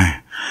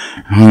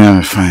honya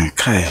me fine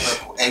kai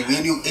and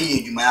when you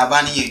edwuma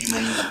aba na ye edwuma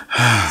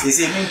ni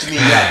se me ntumi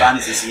ya aba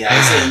na se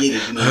ya se ye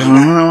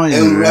edwuma ni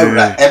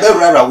ebe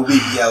rara wo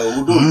bibia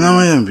wo do na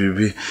ma yam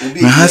bibi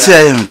me ha se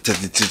ayam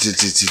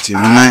titi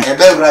me nai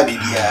ebe rara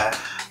bibia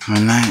me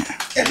nai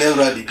ebe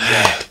rara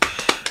bibia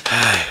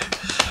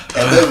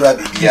ebe rara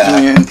bibia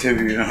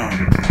interview no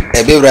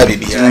ebe rara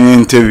bibia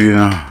interview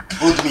no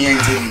put me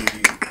interview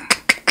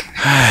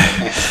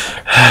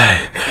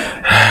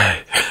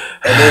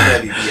ebe rara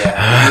bibia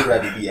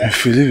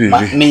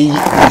Philip me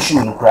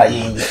shoe no cry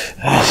yin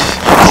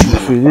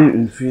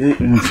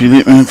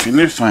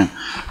Philip fine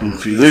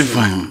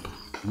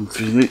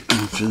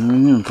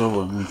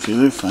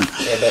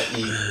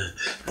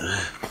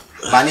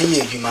mani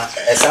ye juma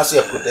esaso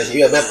e protect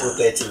you be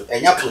protective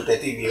enya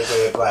protective you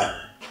be ba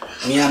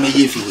mi am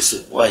ye fi so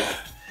why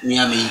mi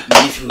am ye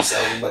fi so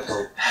awu bato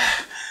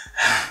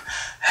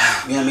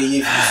mi am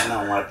ye fi so na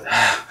wato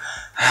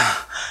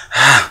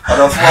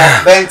orofo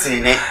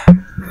Bentil ni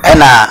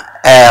ena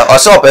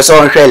oso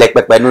person hwe le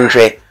pepe no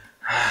hwe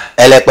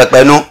ele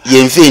pepe no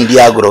ye mfi ndi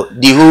agro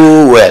the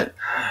whole well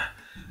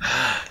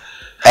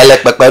ele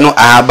pepe no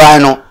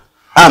aban no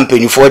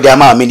ampenifo dia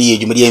ma me ye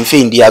juma ye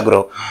mfi ndi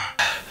agro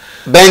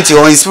Bentil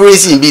on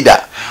inspiration bi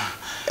da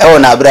e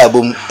wona abra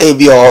bom e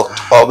bi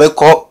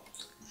obekọ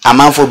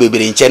amanfo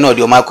bebere nche na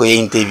odi o makoye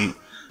interview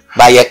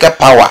ba ye ke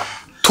power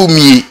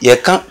tumi ye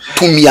kan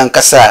tumi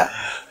ankasa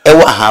e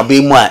wa ha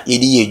ba mu a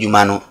yedi ye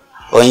adwuma no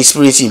on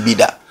inspiration bi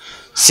da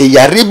se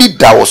yare bi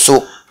da wo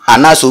so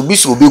ana so bi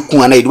so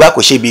beku ana yedi wa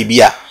kohye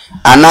bebi a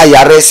ana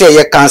yare se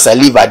ye cancer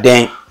liver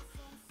den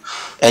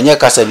enye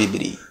kasa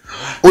bebere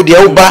odi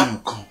e uba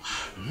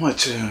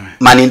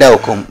maninda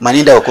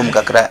okom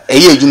kakra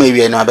eye adwuma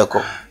wi na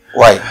abeko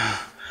why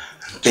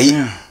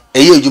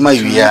eye adwuma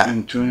wi ya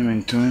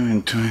ntumi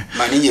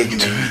maninye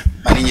adwuma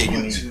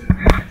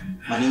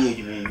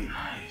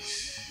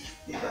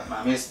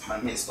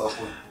mami stop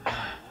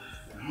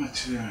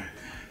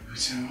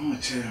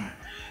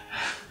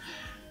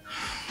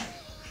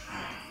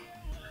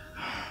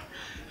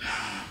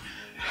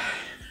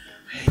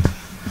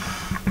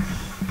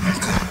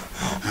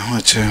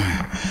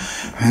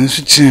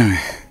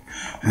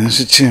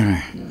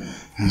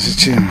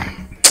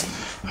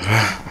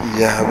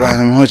ya ba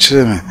na mo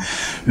chere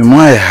me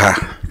mo ya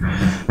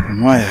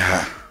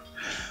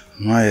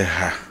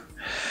ha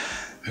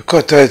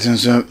ko toilet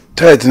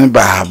ni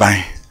ba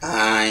haban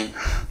ai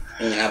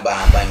ina ba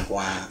haban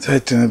kwa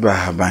toilet ni ba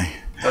haban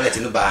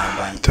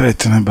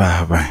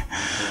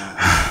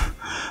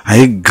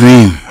ai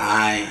green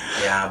ai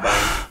ya ba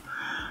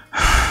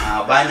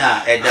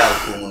abana eda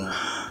okumu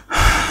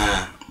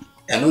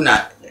enu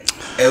na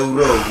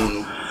euro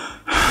ogunu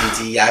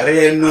nti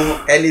yare no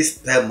any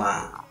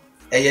sperma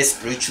eye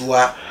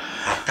spiritual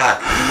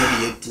attack ni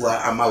be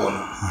yetua ama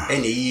wono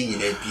ene yi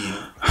nyina pie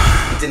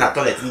nti na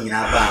toilet ni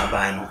nyina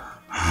ba no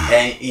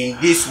and in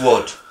this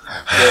world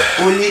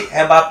the only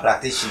herbal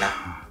practitioner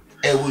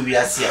we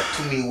are see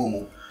to me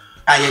woman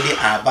I the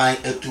aban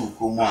etu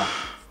komo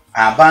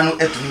abano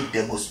etumi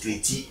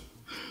demonstrate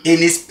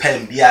any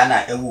sperm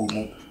biana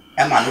woman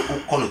ema no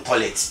ko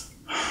toilet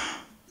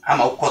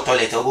ama ko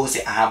toilet obo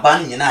say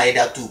aban nyina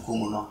ida tu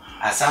komo no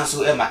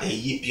asanso ema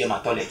eyi pie ma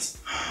toilet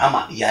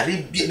ama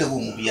yare bi na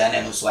woman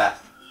biana no so a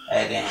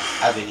den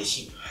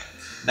avenishi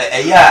but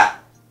eya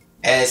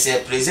as a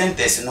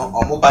presenters no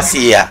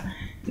omobase ya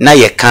na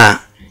ye kan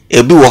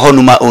ebi wo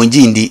honuma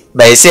onji ndi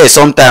but say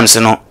sometimes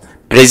no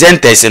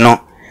presenters no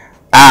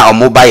a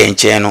omoba ye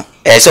nche no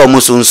say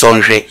omuso nso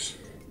nhwe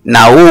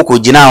na wo ko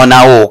gina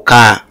na wo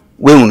kan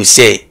we hunu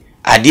say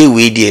ade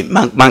we die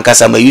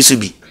mankasa ma yusu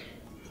bi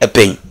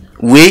epen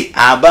we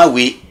aba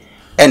we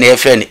ene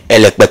efren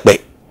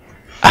elekpepe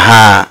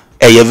aha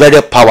eye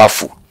very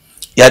powerful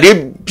yade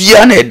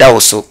bia na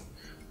eda so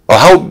o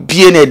how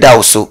bia na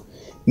eda so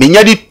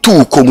menya di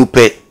tu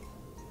komupe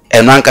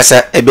eno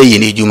ankasa ebe ye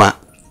na ejuma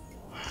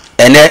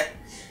ene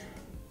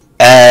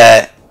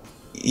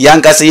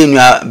yankasa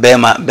yenua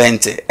bema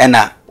bente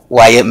ena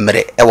waye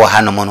mre ewo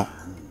hanom no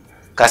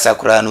kasa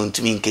kura no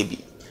ntumi nkebi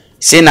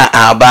se na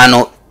aba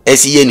no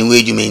esi ye ni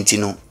ejuma nti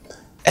no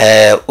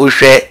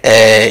ohwe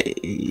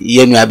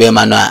yenua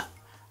bema no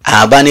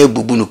aba na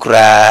ebubu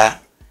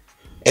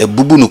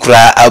no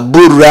kura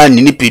aborura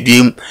ni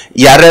pediem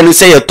yare no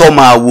se ye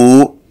toma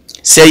wo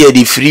se ye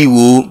di free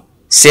wo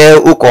se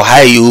uko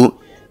hayo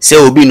se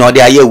obi no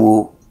de aye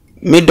wo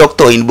me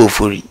doctor in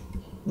bofori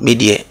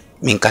media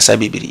min kasa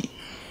bibiri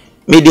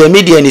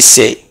media ni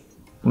se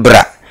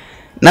bra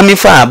na mi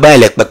fa aba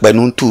ele pepe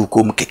no ntu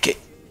kom keke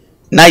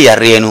na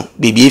yare no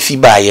bibi efi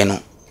baaye no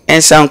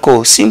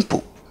ensanko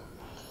simple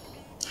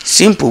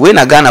we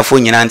na Ghana fo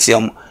nyina nti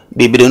am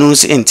bibiri no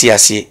nso enti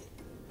ase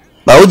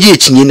ba oji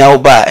echinyi na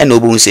oba e na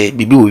obo nse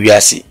bibi wo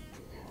wiase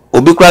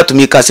obi kura to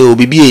mi ka se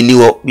obibi eni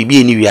wo bibi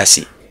eni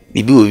wiase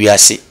bibi wo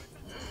wiase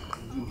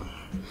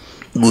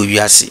bo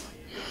wiase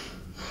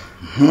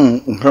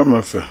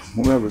Nkama fe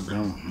mo ga be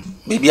gram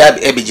bibi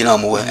e be gina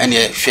mo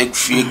ene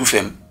hwegu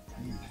fem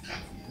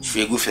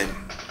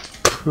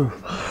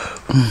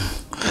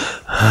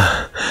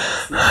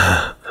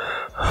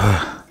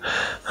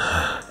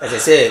as I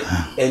say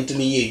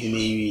entumi ye edume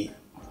wi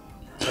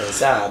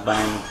sa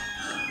ban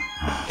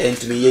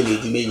entumi ye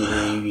edume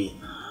nyina wi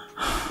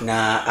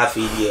na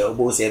afidi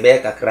obo se be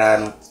kakra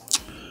no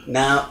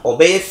na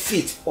obey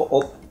fit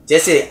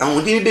just say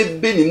awodi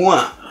be ni mu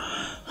a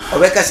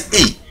obeka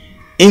say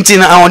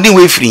intina awodi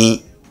we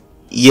free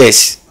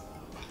yes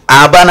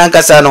abana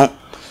kasa no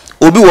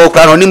obi wo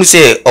kra no nim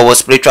say o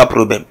spiritual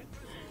problem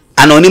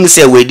anonim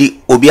say wedi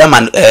obi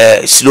ama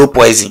slow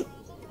poison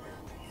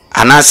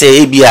ana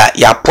say ebia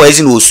ya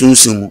poison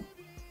osunsun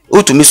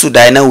otumi su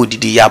dai na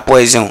odidi ya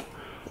poison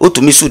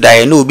otumi su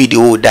dai na obi de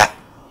oda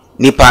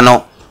nipa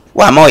no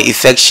wa ma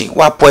infection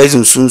wa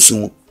poison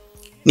sunsun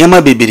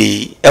nyama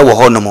bebere e wo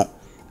honomo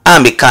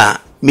ambeka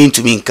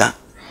mintumi nka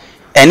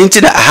eni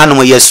nti da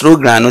ahanomo yes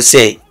slogan no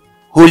say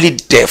holy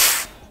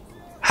death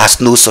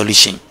has no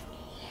solution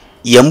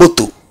ye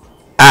moto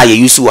ye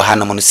yusu wa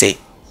hanomo no say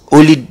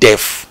holy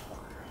death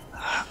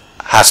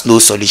has no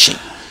solution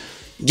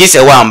jise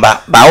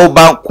wamba ba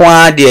oba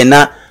kwa de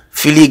na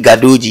fili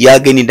gadoji ya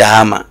gani da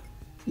hama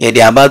ye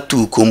de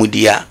abatu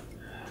komudia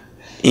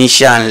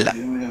inshallah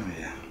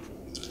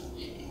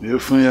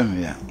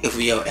if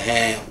you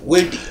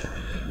wedi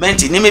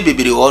menti ni me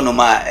bibiri wono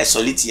ma e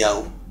solitia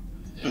o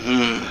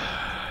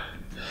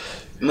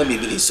me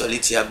bibiri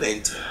solitia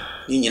benti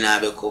ni nyina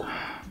abeko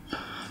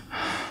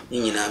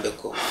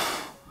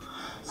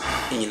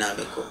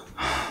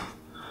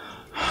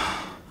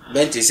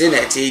benti se na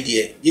te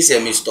die gise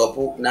me stop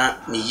na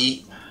me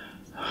yi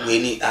we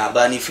ni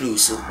abani free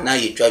so na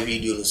ye twa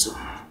video no so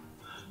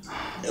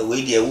e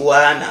we die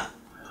wa na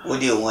wo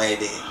de won e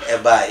de e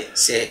bai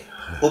se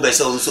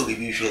obese o so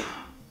bibi hwe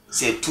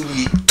se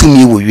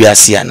tumi wo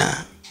wiase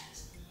ana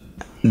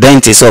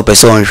benti se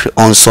obese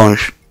on son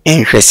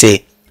enhwe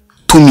se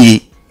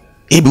tumi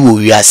ebi wo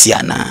wiase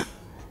ana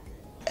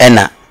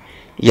ena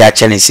ya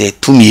chene se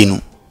tumi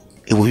enu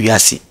e wo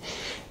wiase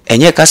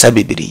enye kasa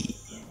bebiri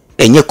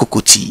enye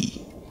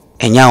kokoti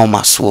enya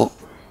omaso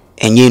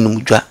enye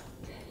enumdwa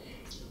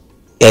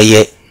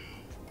eye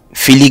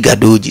fili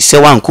gadoji se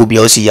wanko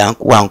bia osi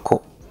yanko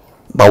wanko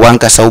ba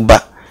wanka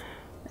sauba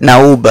na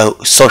uba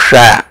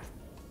sosha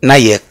na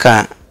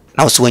yeka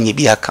na osi wanye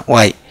bia ka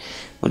why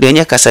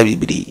odenye kasa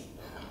bibiri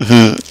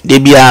de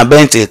bia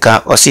bente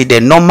ka osi the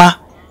number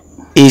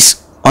is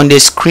on the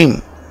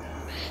screen.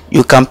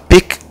 You can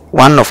pick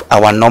one of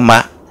our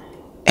number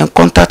and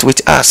contact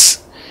with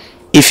us.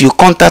 If you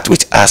contact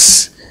with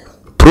us,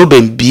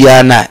 problem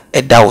biana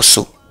eda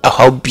oso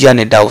how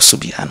biana eda oso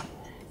biano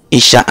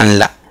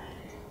inshallah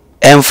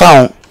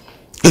enfa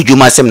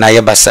ejuma sem na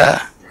ye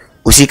basa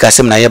usika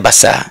sem na ye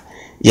basa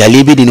ya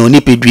libi di no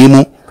ni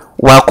pedwimu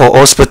wako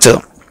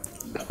hospital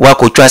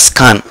wako twa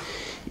scan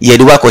ye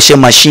di wako she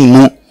machine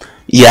mu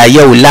ya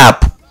ye lab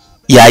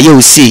ya ye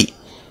usi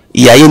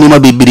ya ye ni ma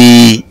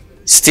bibiri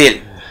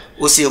still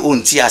usi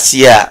unti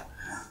asia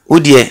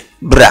udie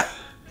bra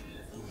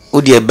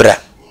odi ebra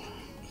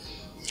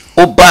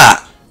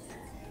oba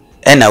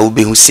ena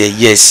ube hu say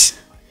yes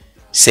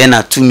say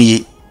na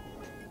tumi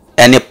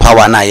any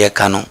power na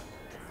yeka no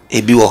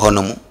ebi wo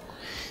hono mu.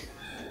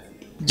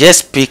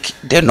 Just pick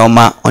the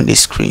number on the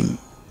screen,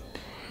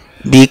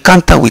 be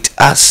counter with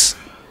us,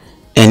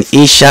 and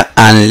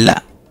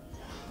inshallah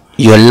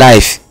your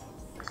life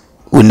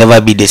will never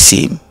be the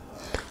same.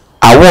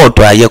 Award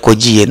to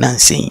ayekoji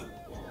nansi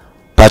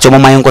pacho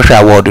mama yenko sha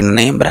award no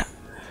nembra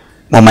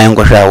mama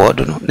yenko sha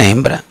award no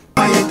nembra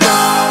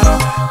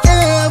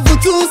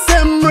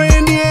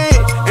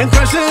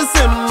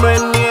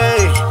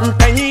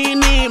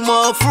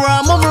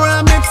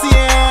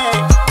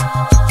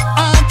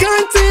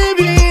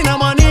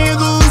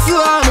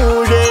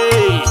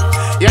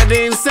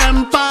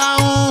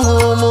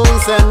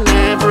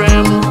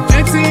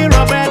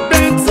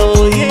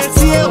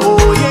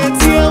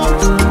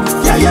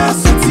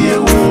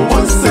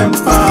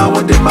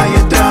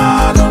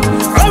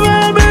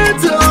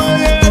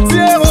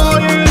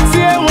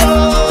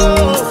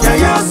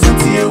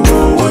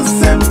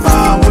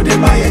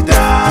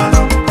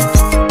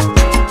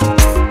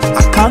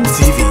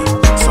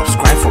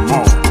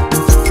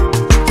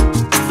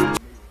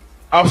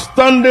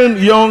Outstanding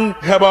young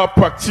herbal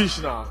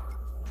practitioner.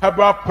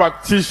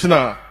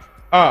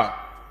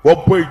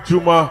 What boy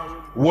Juma,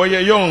 warrior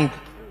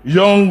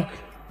young,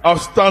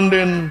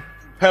 outstanding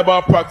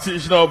herbal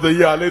practitioner of the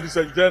year, ladies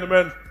and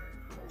gentlemen.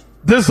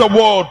 This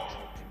award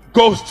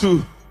goes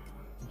to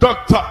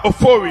Dr.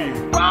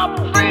 Ofori.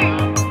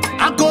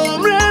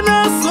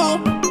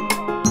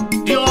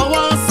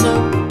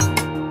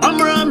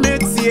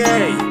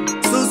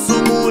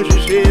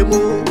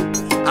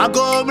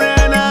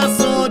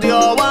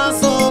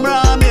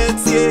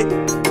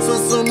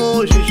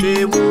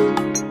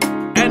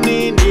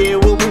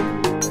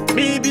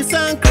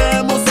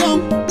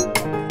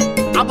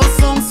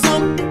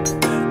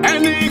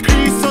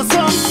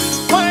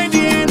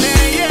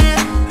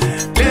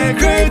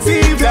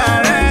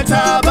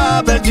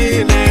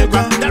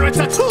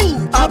 Director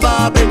 2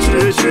 Abba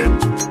Bentil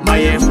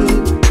Mayemu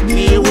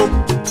Niwo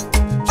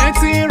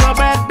Eti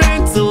Robert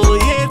Bentil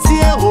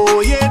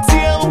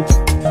Yetio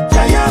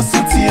Yaya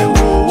Sutie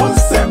wo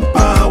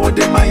Sempa wo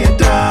de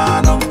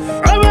Mayedano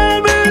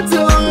Robert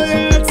Bentil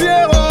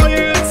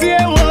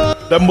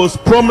Yetio The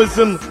most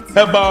promising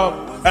herbal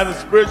and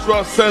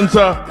spiritual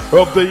center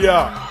of the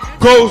year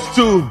goes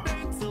to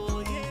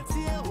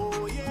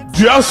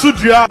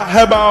Diasudria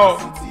Herbal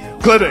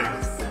Clinic.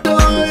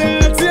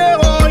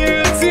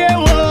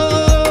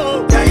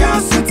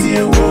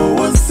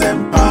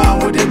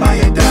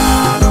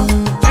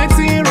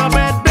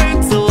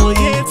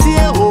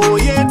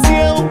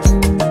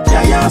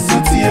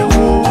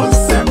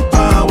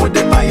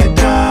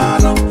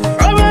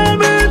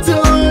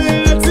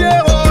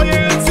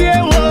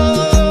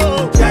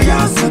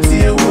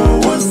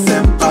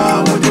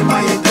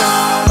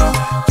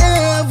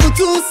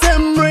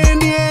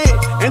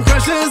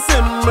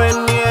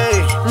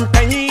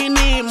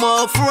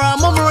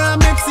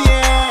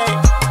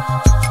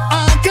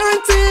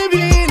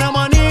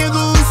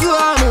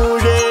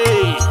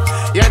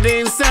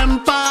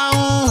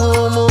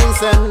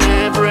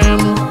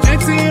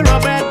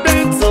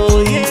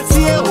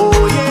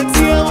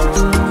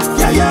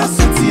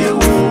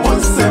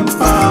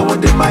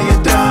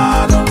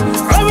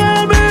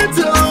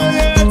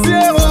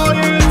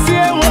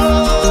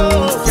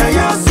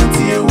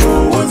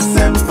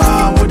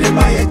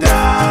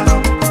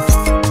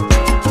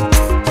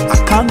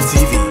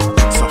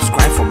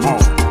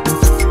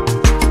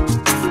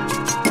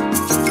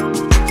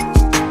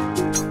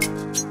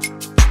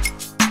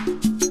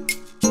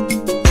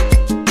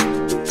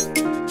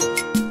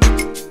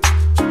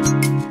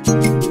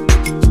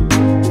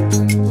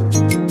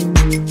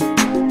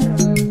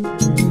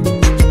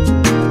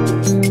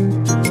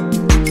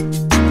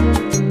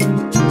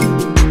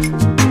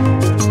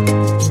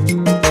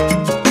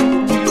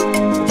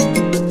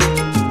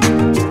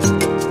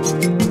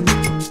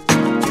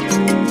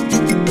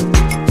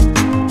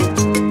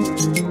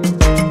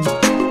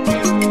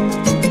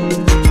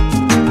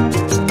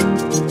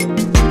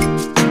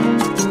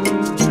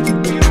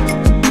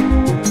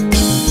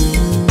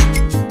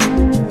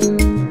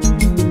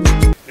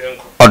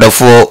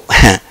 Odofo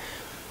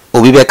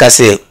obi beka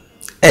se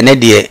ene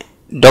de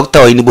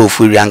doctor oyinibo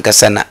furi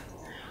ankasa na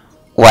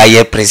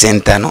waye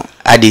presenter no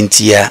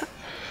adentia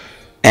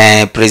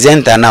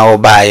presenter na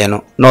obaye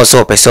no no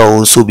so pese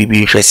o nso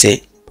bibi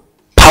nhwese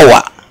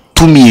power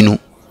to me no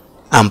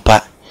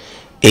ampa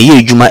eye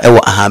adwuma ewo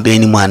ahaban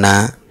ni mu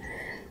ana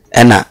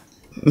ena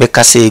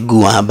meka se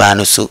egu ahaban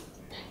no so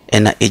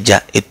ena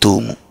eja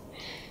etomu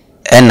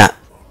ena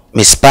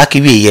me spark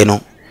wiye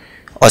no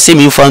o se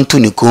mi fa ntu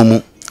ni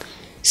komu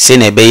se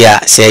na be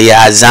ya se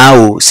ya azan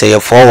o se ya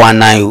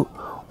 419 o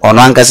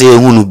ono anka se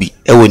ehunu bi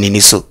ewo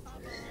nini so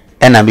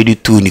ena me di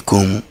tu ni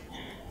komu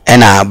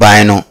ena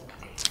aban no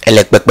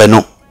elekpepe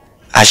no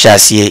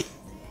ahyasie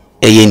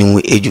eye ni mu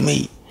edwuma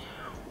yi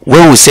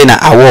we say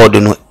na award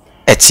no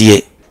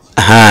etie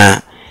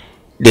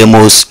the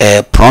most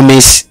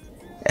promise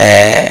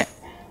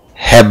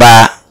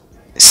herbal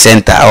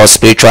center or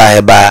spiritual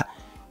herbal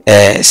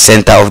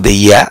center of the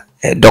year,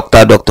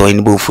 Dr.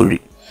 Inibofuri,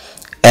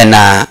 and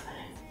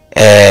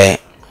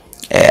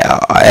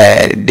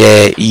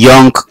the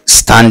young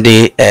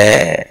standing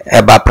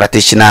herbal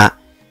practitioner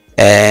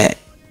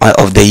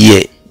of the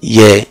year.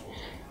 Yeah,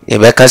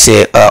 because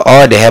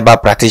all the herbal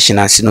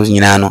practitioners no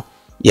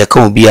you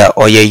can be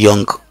or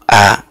young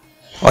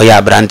or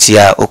ya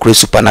brantia okre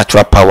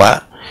supernatural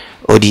power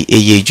odi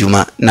eye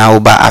juma na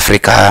uba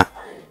Africa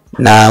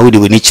na udi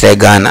we chire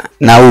Ghana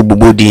na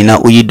ububodi na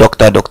uyi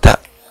doctor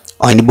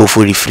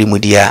Inibofuri free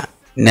mudia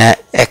na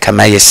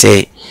ekama ye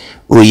say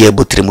uye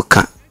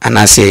butrimuka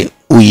anase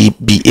uyi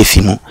bi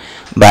efimu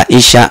ba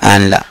isha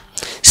anla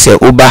se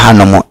uba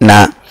hanomo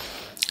na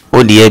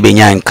odi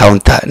ebenya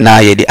encounter na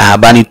ye di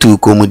abani tu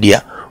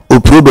komudia o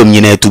problem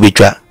nyina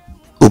etubetwa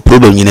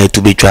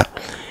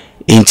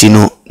inti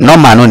no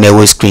normal no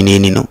never screen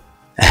any no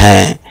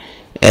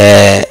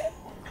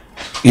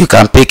you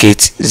can pick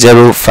it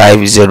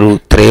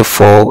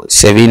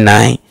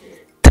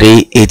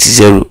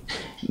 0503479380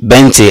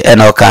 Bentil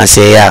and I can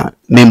say ya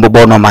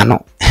membo no mano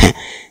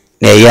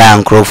na ya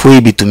nkrofo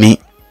ibitumi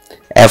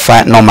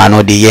efa no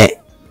mano de ye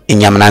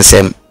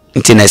enyamnansem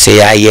nti na say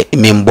ya ye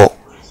membo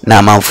na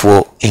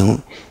amanfo ehu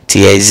ti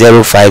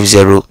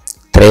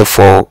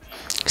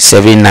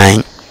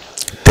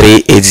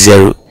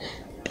 0503479380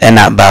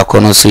 ena ba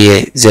kono so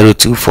ye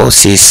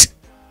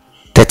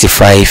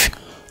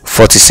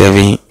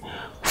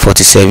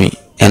 0246354747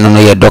 eno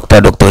no ye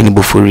Dr.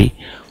 Inibofuri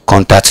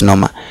contact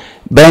number.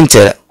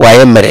 Bentil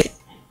waye mere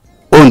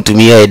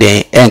ontumi ye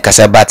den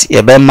enkasa bat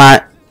ye be ma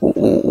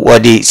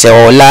wodi se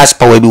o last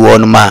power bi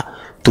won ma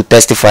to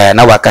testify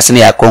na wakase na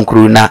ya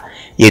conclude na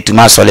ye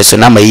tuma sole so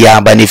na ma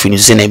ya ba ne finu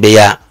se na be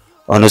ya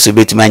ono so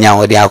betuma nya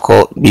wodi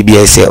akọ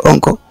BBS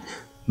onko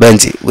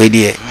Bentil we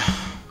die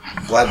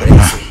wa bre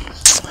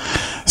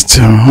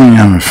still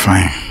I'm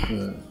fine.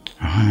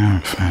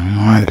 I'm fine.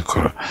 Why the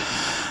call?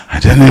 I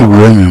don't know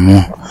where me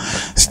more.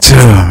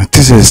 Still,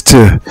 this is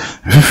still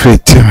very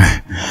to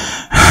me.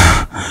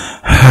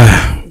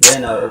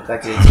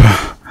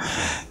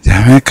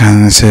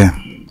 Jamaican say,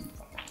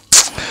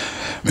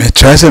 me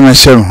try to make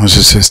sure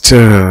who's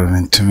still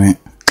into me.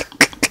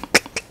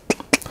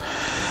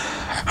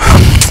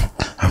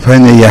 I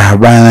find the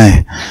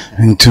Yahabana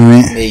into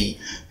me.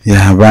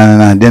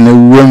 Yahabana, then a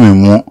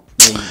woman more.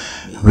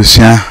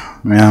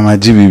 Me ama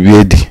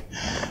GBBD.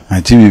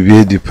 My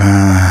GBBD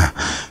pa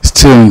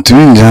still to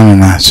me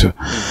German so.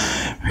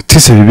 It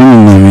is a baby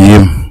no me.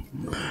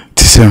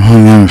 It is a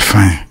home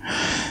fine.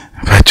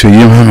 But you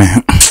me.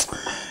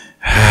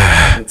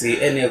 Nti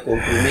ene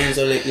compliments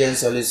ole yen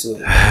sole so.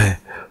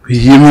 We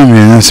me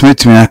na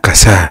smith me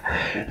akasa.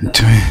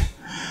 To me.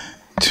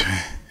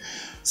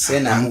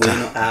 Sena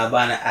ngweno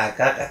abana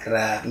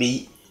akakakra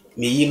mi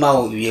yima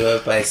o wiwe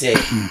pa se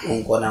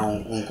unko na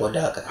unko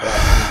da kakra.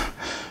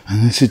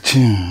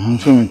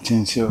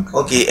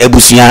 Okay,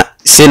 ebusia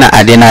sena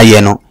adena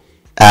ye no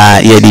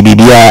ye di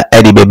bibia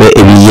e di bebe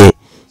ebiye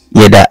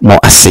ye da mo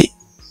ase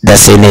da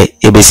sene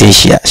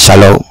ebeseshia.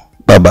 Shalom,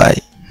 bye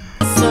bye.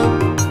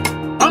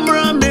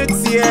 Amra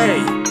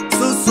metie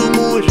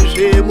susumu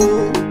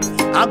jemu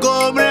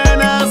agomre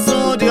na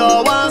so di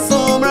owa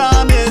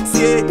somra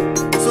metie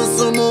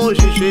susumu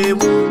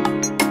jemu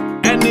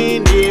eni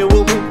ni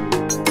wo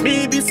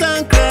mi bi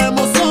sankre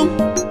mo som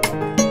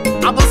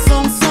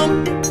abosom som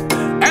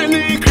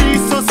any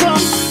Christo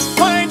song,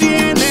 why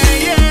DNA,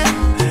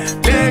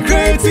 the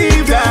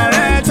creative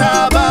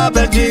director,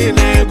 Baba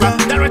Jinegua,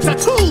 director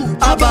 2,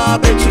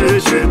 Ababa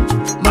Treasure,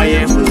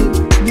 my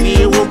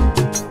new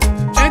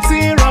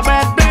Eti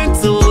Robert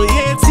Bentil,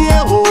 Yetio,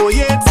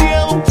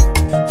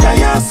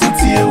 Yaya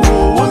Sutie,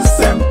 one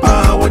sempa,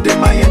 what the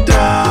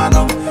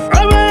Mayadano,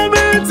 Robert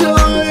Bentil,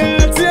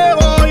 Yetio,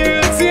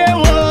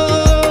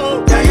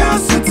 Yaya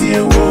Sutie,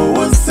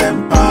 one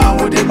sempa,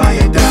 what the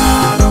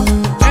Mayadano.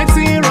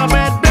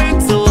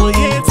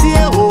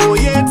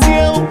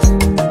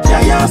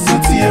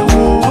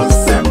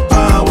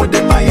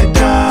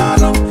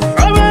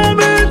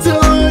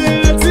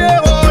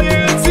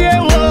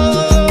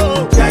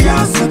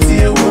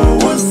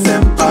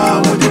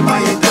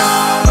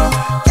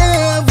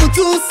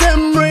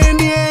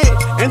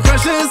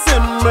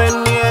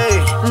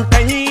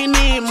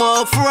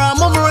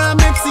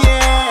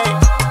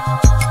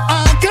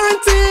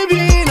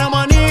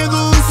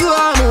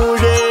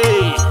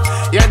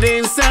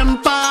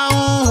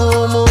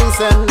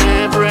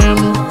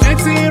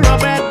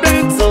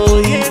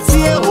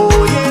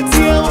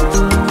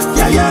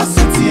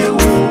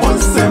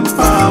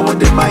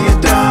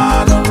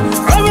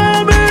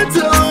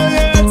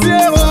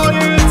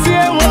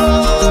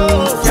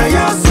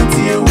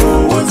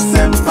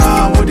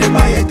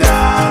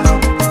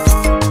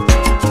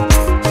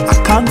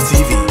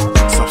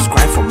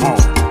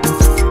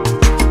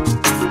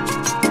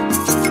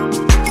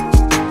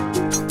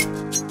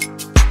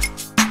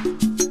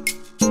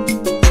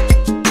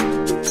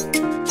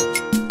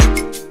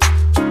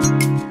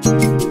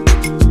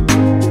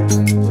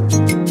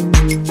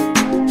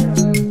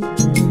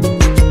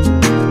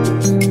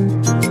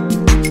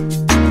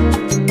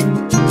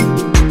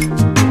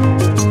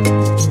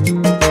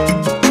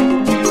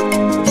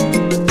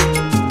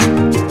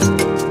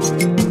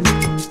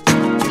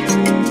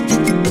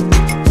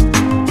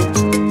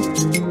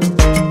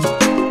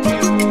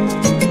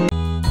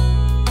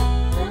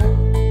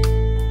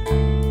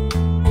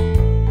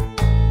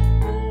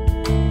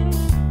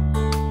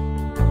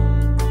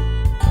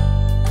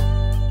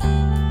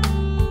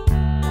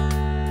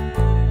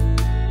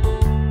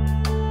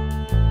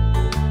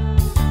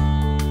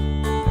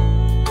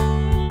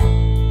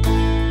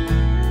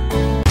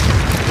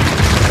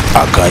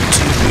 Akan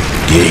TV,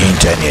 the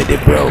internet,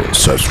 bro.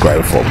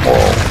 Subscribe for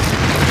more.